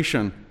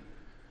creation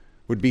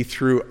would be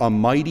through a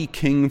mighty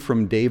king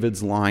from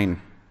David's line.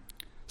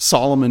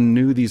 Solomon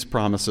knew these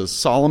promises.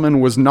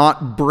 Solomon was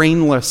not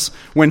brainless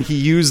when he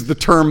used the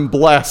term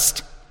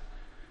blessed.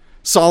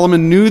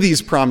 Solomon knew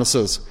these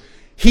promises.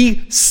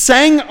 He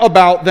sang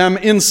about them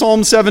in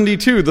Psalm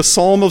 72, the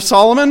Psalm of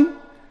Solomon.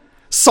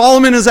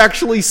 Solomon is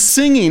actually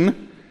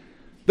singing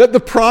that the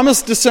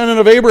promised descendant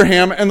of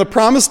Abraham and the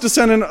promised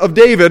descendant of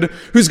David,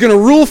 who's going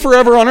to rule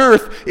forever on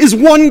earth, is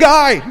one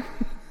guy.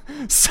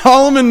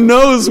 Solomon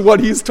knows what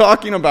he's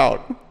talking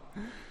about.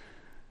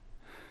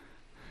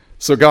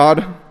 So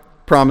God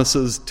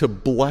promises to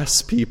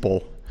bless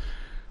people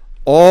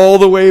all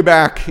the way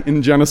back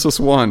in Genesis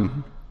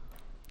 1.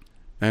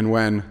 And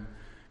when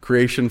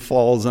creation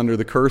falls under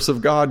the curse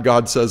of God,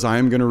 God says, I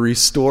am going to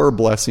restore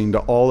blessing to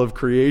all of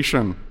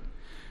creation.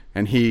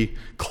 And he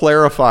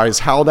clarifies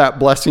how that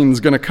blessing is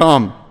going to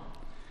come.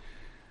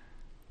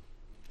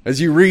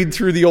 As you read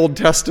through the Old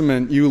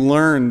Testament, you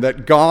learn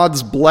that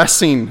God's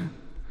blessing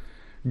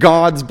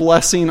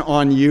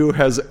on you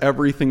has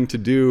everything to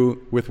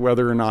do with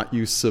whether or not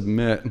you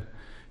submit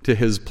to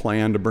his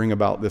plan to bring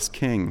about this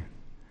king.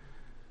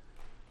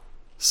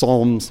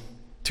 Psalms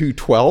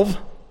 2:12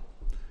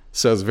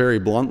 says very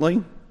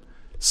bluntly,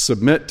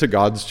 submit to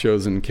God's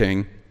chosen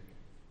king,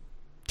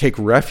 take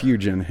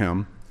refuge in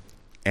him,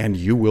 and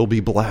you will be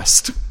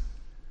blessed.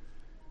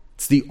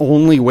 It's the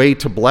only way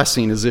to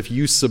blessing is if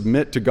you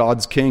submit to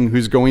God's king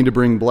who's going to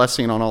bring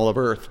blessing on all of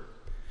earth.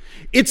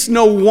 It's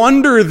no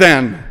wonder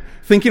then,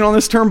 thinking on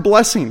this term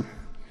blessing,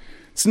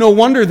 it's no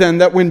wonder then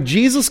that when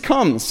Jesus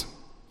comes,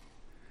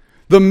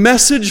 the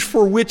message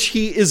for which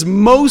he is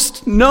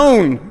most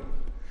known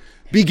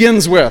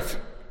begins with,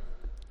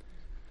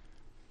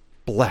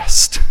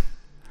 Blessed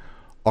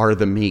are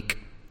the meek.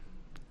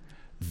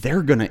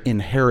 They're going to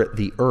inherit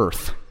the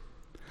earth.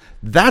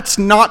 That's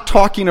not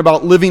talking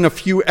about living a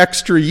few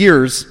extra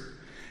years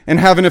and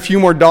having a few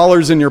more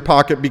dollars in your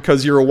pocket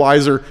because you're a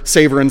wiser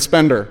saver and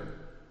spender.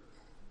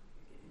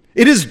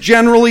 It is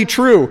generally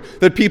true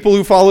that people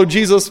who follow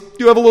Jesus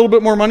do have a little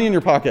bit more money in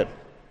your pocket.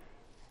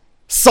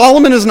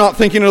 Solomon is not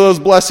thinking of those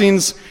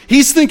blessings.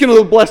 He's thinking of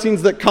the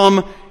blessings that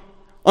come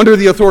under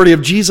the authority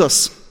of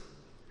Jesus,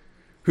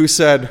 who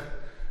said,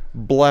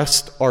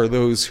 "Blessed are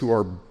those who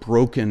are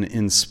broken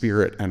in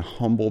spirit and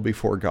humble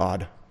before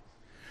God.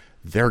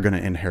 They're going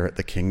to inherit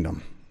the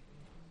kingdom."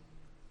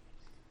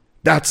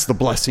 That's the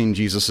blessing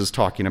Jesus is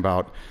talking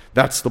about.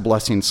 That's the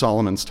blessing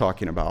Solomon's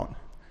talking about.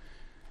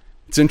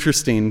 It's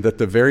interesting that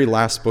the very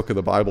last book of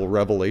the Bible,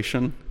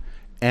 Revelation,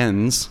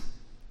 ends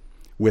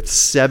with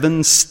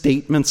 7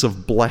 statements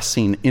of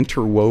blessing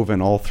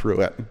interwoven all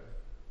through it.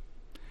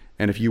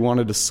 And if you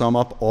wanted to sum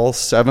up all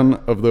 7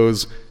 of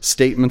those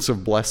statements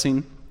of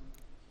blessing,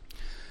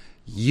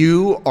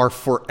 you are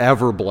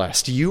forever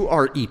blessed. You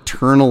are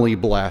eternally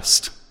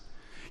blessed.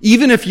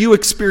 Even if you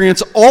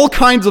experience all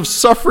kinds of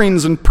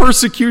sufferings and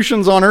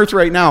persecutions on earth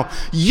right now,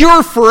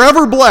 you're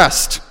forever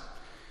blessed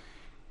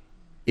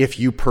if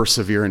you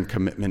persevere in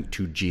commitment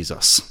to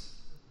Jesus.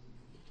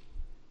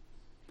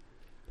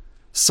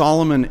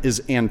 Solomon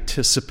is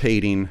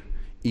anticipating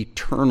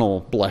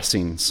eternal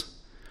blessings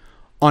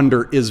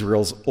under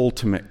Israel's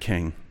ultimate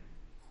king.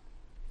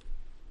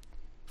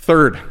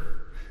 Third,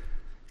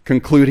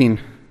 concluding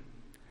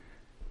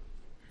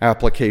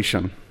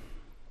application.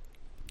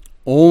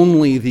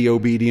 Only the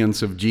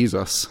obedience of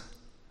Jesus,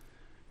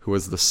 who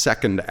was the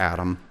second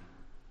Adam,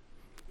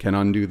 can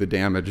undo the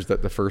damage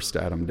that the first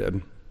Adam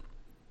did.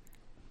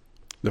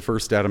 The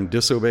first Adam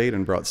disobeyed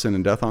and brought sin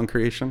and death on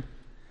creation.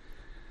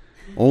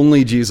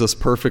 Only Jesus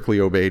perfectly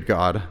obeyed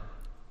God.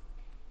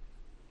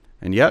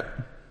 And yet,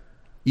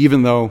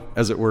 even though,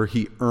 as it were,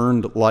 he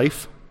earned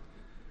life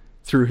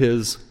through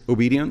his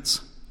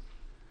obedience,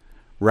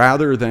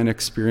 rather than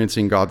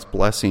experiencing God's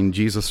blessing,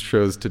 Jesus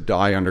chose to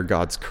die under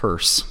God's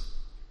curse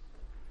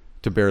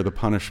to bear the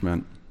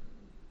punishment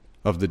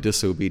of the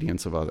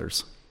disobedience of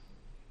others.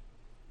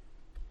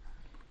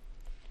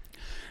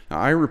 Now,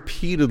 I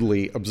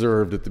repeatedly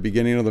observed at the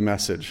beginning of the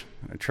message,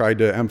 I tried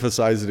to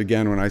emphasize it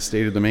again when I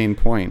stated the main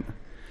point,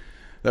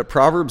 that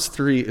Proverbs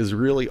 3 is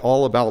really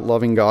all about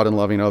loving God and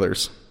loving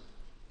others.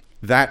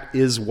 That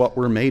is what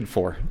we're made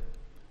for.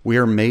 We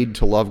are made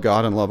to love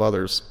God and love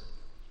others.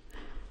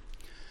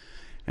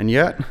 And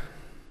yet,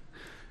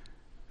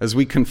 as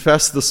we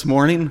confess this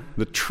morning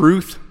the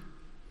truth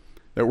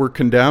that we're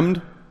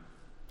condemned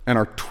and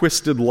our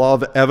twisted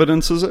love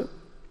evidences it,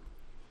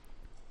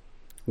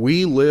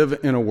 we live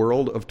in a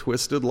world of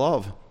twisted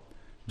love,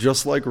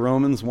 just like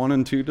Romans 1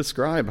 and 2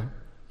 describe.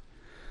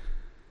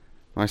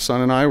 My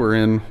son and I were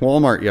in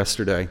Walmart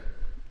yesterday,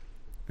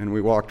 and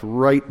we walked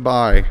right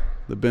by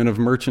the bin of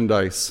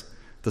merchandise,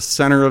 the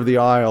center of the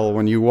aisle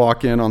when you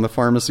walk in on the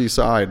pharmacy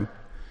side,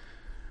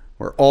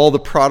 where all the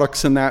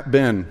products in that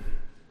bin,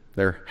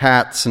 their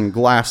hats and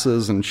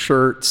glasses and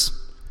shirts,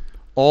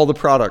 all the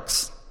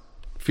products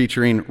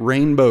featuring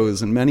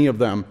rainbows and many of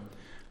them.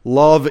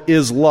 Love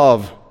is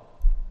love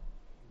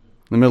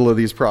in the middle of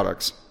these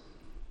products.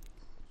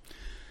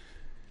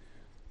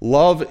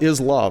 Love is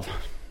love. Have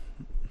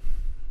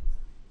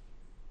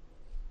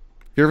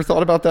you ever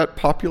thought about that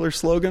popular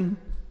slogan?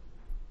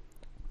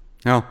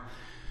 Now,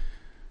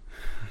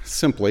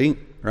 simply,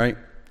 right,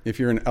 if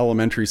you're in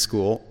elementary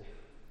school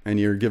and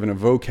you're given a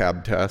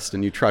vocab test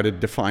and you try to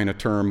define a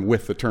term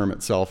with the term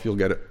itself, you'll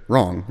get it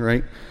wrong,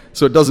 right?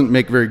 So it doesn't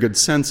make very good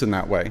sense in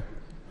that way.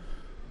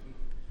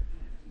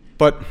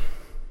 But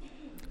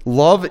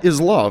love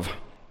is love.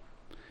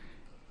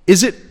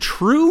 Is it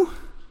true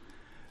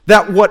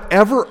that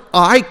whatever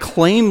I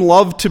claim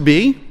love to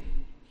be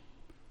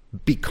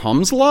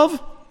becomes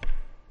love?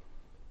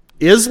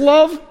 Is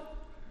love?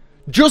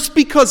 Just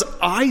because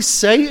I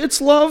say it's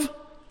love,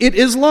 it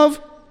is love?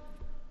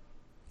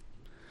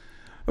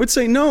 I would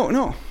say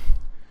no.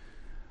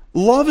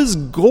 Love is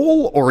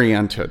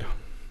goal-oriented.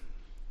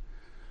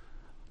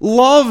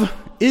 Love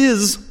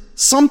is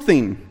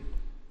something.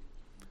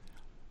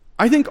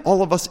 I think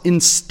all of us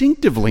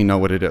instinctively know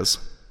what it is.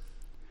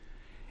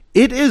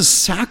 It is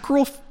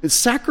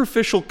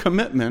sacrificial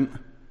commitment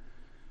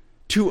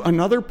to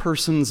another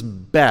person's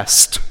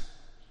best.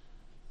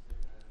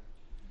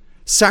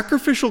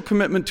 Sacrificial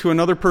commitment to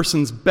another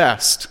person's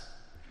best.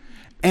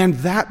 And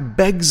that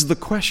begs the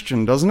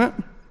question, doesn't it?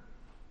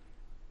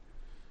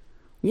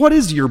 What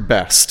is your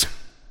best?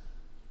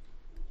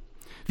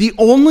 The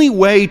only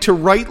way to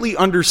rightly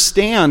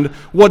understand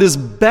what is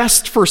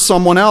best for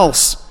someone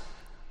else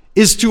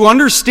is to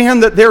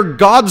understand that they're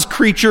God's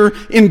creature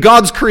in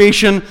God's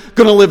creation,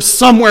 going to live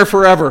somewhere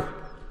forever.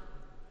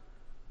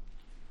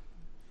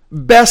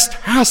 Best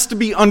has to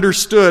be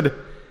understood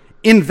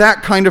in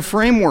that kind of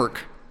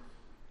framework.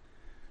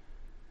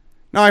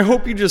 Now, I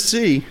hope you just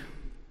see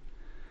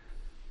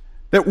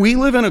that we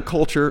live in a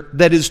culture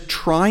that is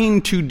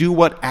trying to do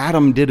what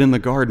Adam did in the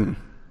garden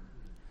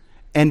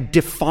and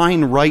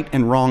define right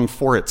and wrong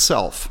for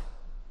itself.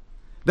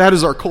 That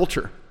is our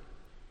culture.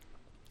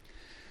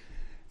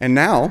 And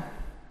now,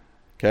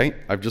 okay,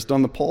 I've just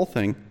done the Paul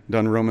thing,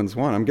 done Romans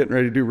 1. I'm getting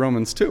ready to do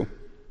Romans 2.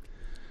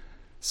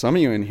 Some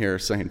of you in here are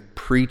saying,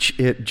 preach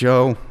it,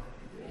 Joe.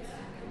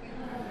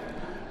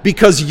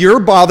 Because you're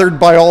bothered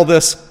by all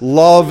this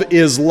love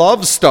is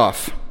love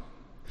stuff.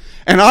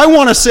 And I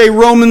want to say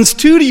Romans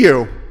 2 to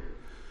you.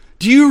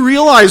 Do you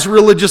realize,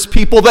 religious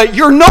people, that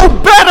you're no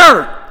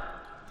better?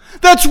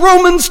 That's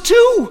Romans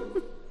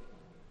 2.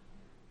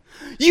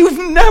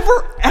 You've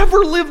never, ever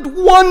lived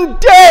one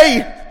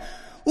day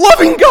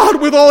loving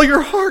God with all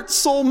your heart,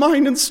 soul,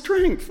 mind, and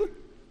strength.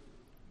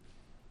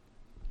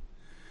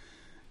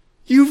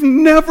 You've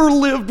never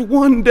lived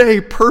one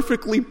day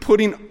perfectly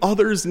putting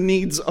others'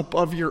 needs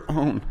above your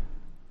own.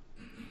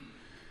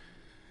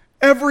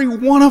 Every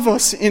one of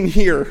us in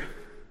here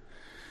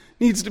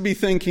needs to be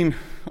thinking,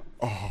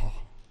 oh,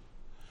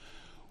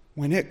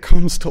 when it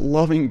comes to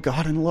loving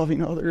God and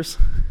loving others,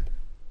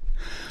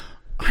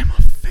 I'm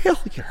a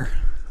failure.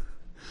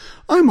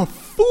 I'm a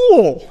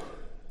fool.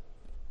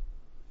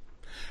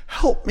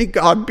 Help me,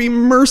 God. Be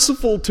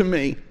merciful to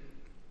me.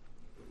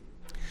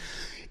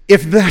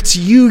 If that's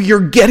you, you're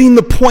getting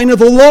the point of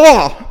the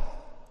law.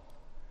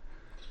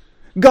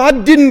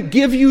 God didn't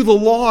give you the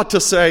law to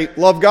say,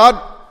 love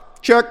God,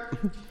 check.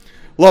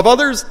 Love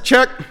others,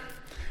 check.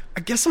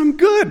 I guess I'm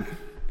good.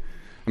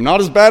 I'm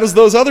not as bad as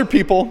those other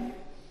people.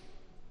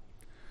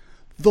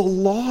 The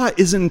law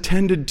is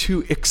intended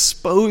to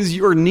expose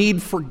your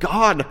need for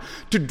God,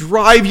 to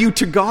drive you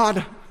to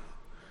God.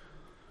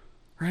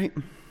 Right?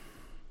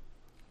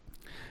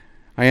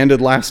 I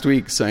ended last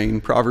week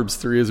saying Proverbs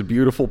 3 is a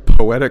beautiful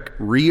poetic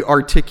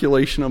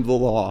re-articulation of the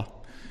law,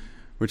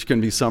 which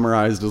can be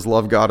summarized as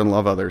love God and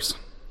love others.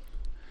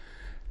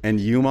 And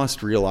you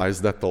must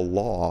realize that the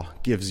law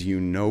gives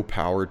you no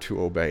power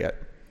to obey it.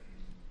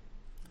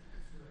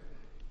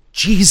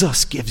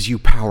 Jesus gives you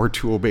power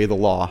to obey the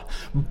law.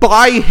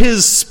 By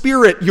his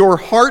Spirit, your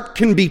heart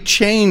can be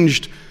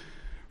changed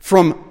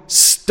from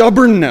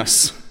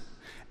stubbornness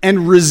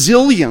and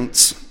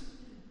resilience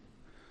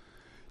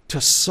to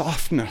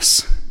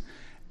softness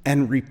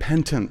and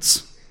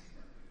repentance.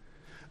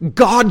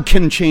 God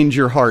can change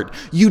your heart.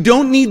 You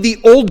don't need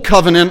the old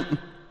covenant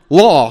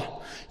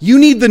law. You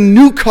need the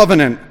new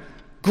covenant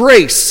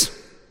grace.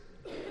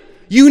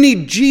 You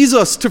need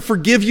Jesus to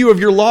forgive you of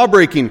your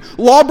lawbreaking.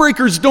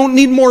 Lawbreakers don't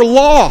need more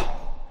law.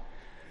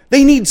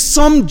 They need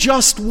some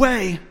just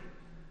way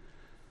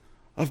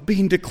of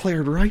being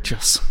declared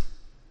righteous.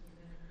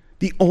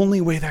 The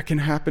only way that can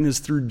happen is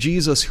through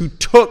Jesus, who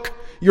took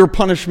your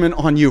punishment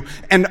on you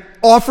and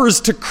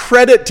offers to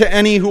credit to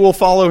any who will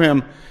follow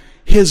him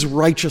his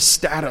righteous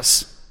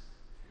status.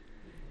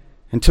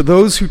 And to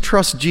those who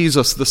trust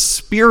Jesus, the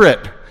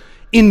Spirit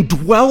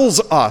indwells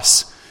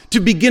us to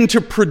begin to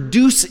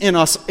produce in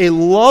us a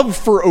love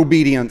for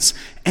obedience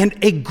and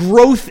a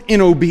growth in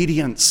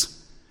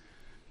obedience.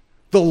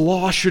 The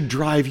law should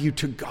drive you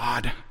to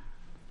God.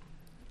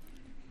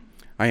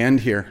 I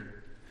end here.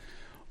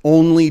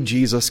 Only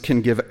Jesus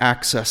can give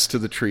access to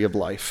the tree of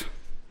life.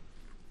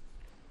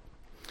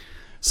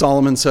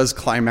 Solomon says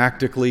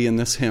climactically in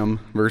this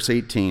hymn, verse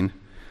 18,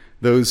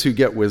 those who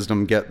get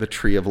wisdom get the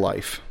tree of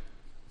life.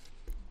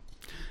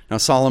 Now,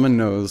 Solomon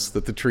knows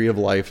that the tree of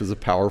life is a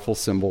powerful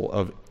symbol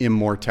of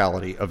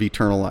immortality, of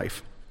eternal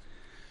life.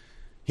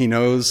 He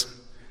knows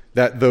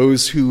that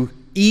those who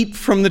eat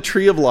from the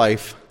tree of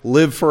life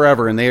live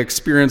forever, and they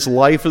experience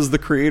life as the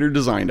Creator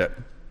designed it.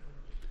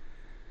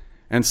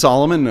 And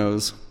Solomon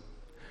knows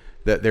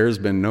that there has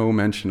been no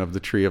mention of the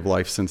tree of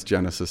life since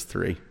Genesis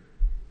 3.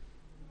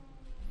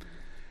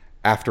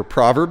 After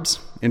Proverbs,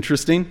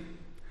 interesting,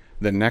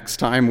 the next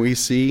time we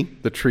see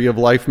the tree of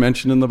life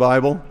mentioned in the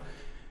Bible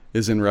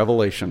is in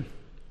Revelation.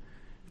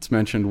 It's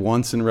mentioned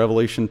once in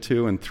Revelation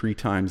 2 and 3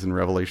 times in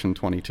Revelation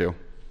 22. And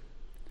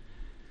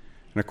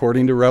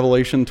according to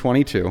Revelation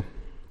 22,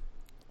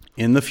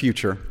 in the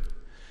future,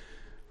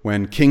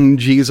 when King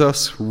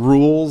Jesus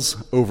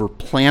rules over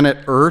planet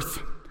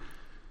Earth,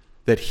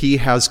 that he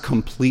has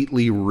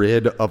completely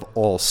rid of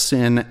all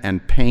sin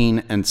and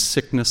pain and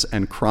sickness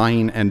and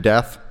crying and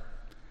death,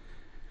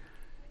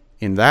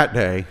 in that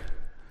day,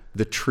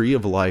 the tree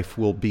of life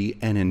will be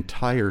an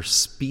entire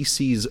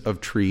species of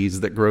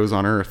trees that grows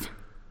on earth.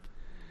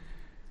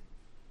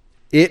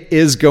 It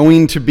is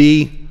going to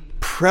be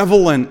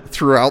prevalent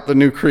throughout the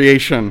new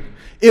creation.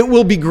 It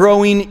will be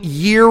growing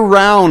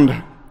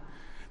year-round.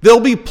 There'll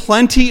be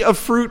plenty of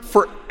fruit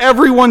for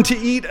everyone to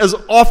eat as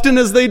often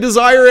as they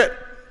desire it.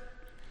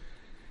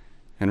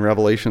 And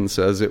Revelation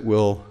says it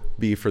will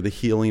be for the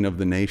healing of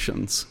the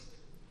nations.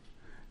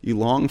 You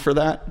long for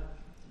that?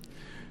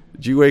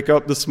 Did you wake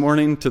up this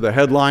morning to the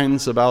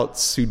headlines about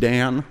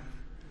Sudan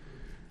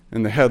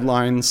and the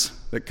headlines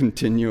that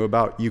continue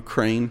about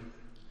Ukraine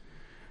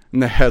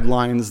and the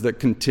headlines that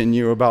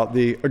continue about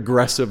the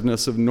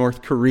aggressiveness of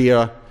North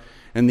Korea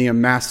and the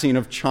amassing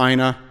of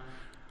China?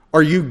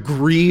 Are you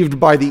grieved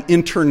by the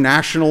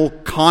international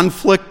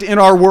conflict in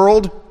our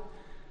world?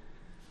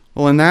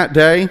 Well, in that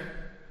day,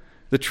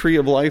 The tree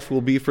of life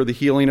will be for the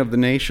healing of the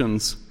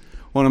nations.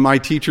 One of my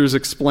teachers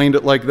explained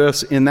it like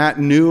this: in that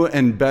new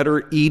and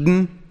better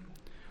Eden,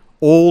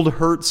 old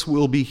hurts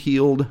will be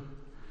healed.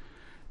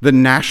 The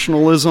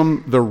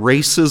nationalism, the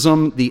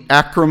racism, the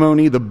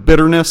acrimony, the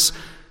bitterness,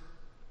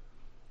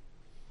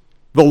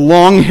 the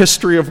long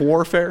history of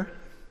warfare,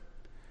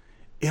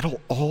 it'll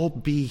all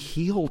be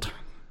healed.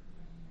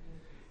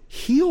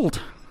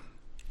 Healed.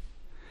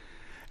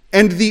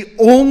 And the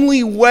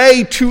only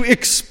way to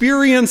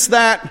experience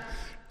that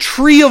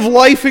tree of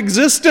life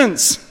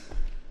existence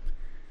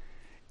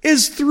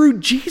is through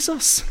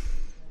Jesus.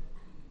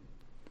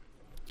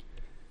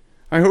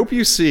 I hope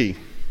you see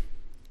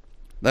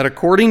that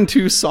according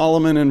to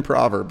Solomon in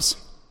Proverbs,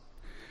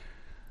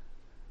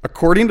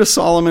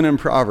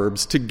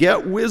 to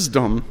get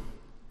wisdom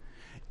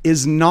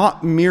is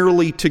not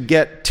merely to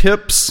get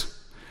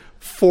tips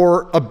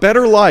for a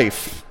better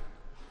life,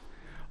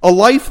 a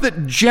life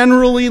that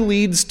generally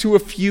leads to a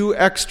few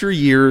extra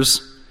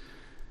years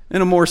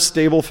and a more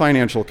stable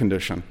financial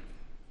condition.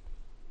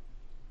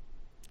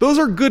 Those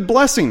are good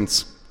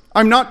blessings.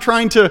 I'm not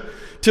trying to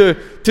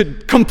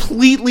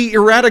completely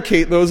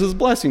eradicate those as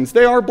blessings.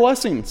 They are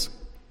blessings.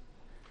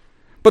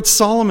 But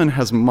Solomon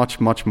has much,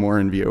 much more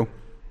in view.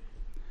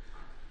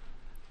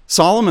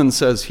 Solomon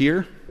says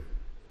here,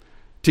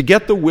 to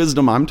get the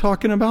wisdom I'm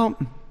talking about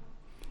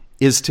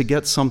is to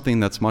get something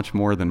that's much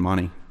more than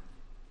money.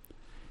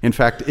 In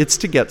fact, it's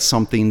to get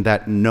something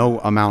that no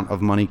amount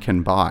of money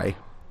can buy.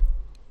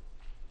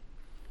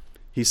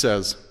 He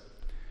says,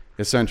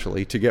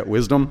 essentially, to get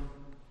wisdom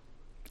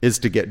is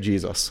to get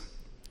Jesus.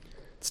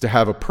 It's to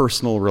have a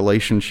personal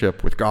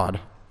relationship with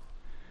God.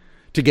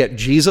 To get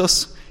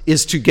Jesus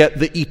is to get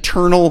the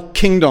eternal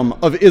kingdom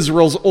of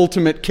Israel's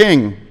ultimate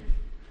king.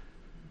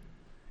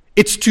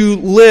 It's to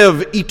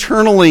live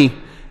eternally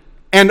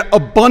and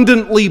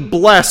abundantly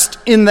blessed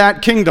in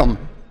that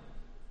kingdom.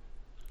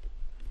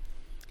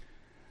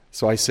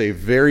 So I say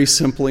very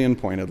simply and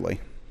pointedly,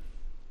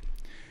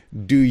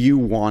 do you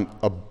want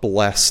a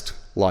blessed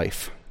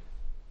life?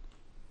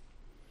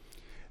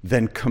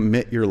 Then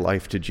commit your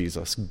life to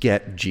Jesus.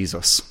 Get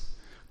Jesus.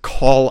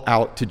 Call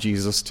out to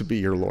Jesus to be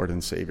your Lord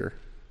and Savior.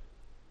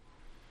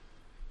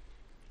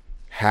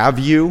 Have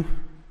you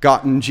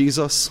gotten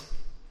Jesus?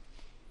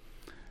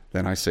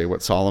 Then I say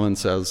what Solomon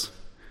says,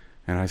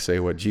 and I say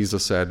what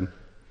Jesus said,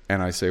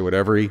 and I say what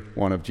every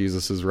one of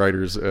Jesus'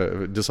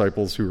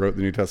 disciples who wrote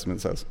the New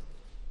Testament says.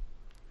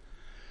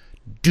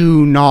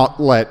 Do not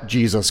let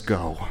Jesus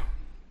go.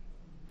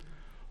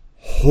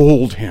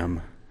 Hold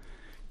him.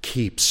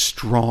 Keep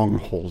strong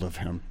hold of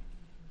him.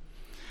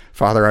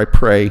 Father, I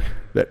pray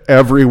that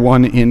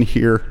everyone in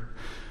here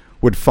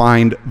would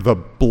find the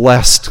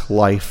blessed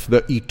life,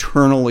 the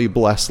eternally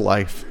blessed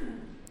life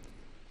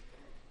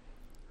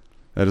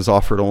that is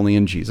offered only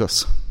in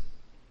Jesus.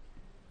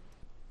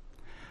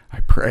 I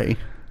pray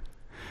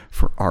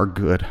for our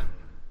good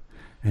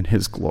and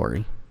his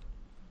glory.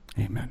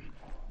 Amen.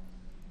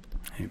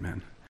 Amen.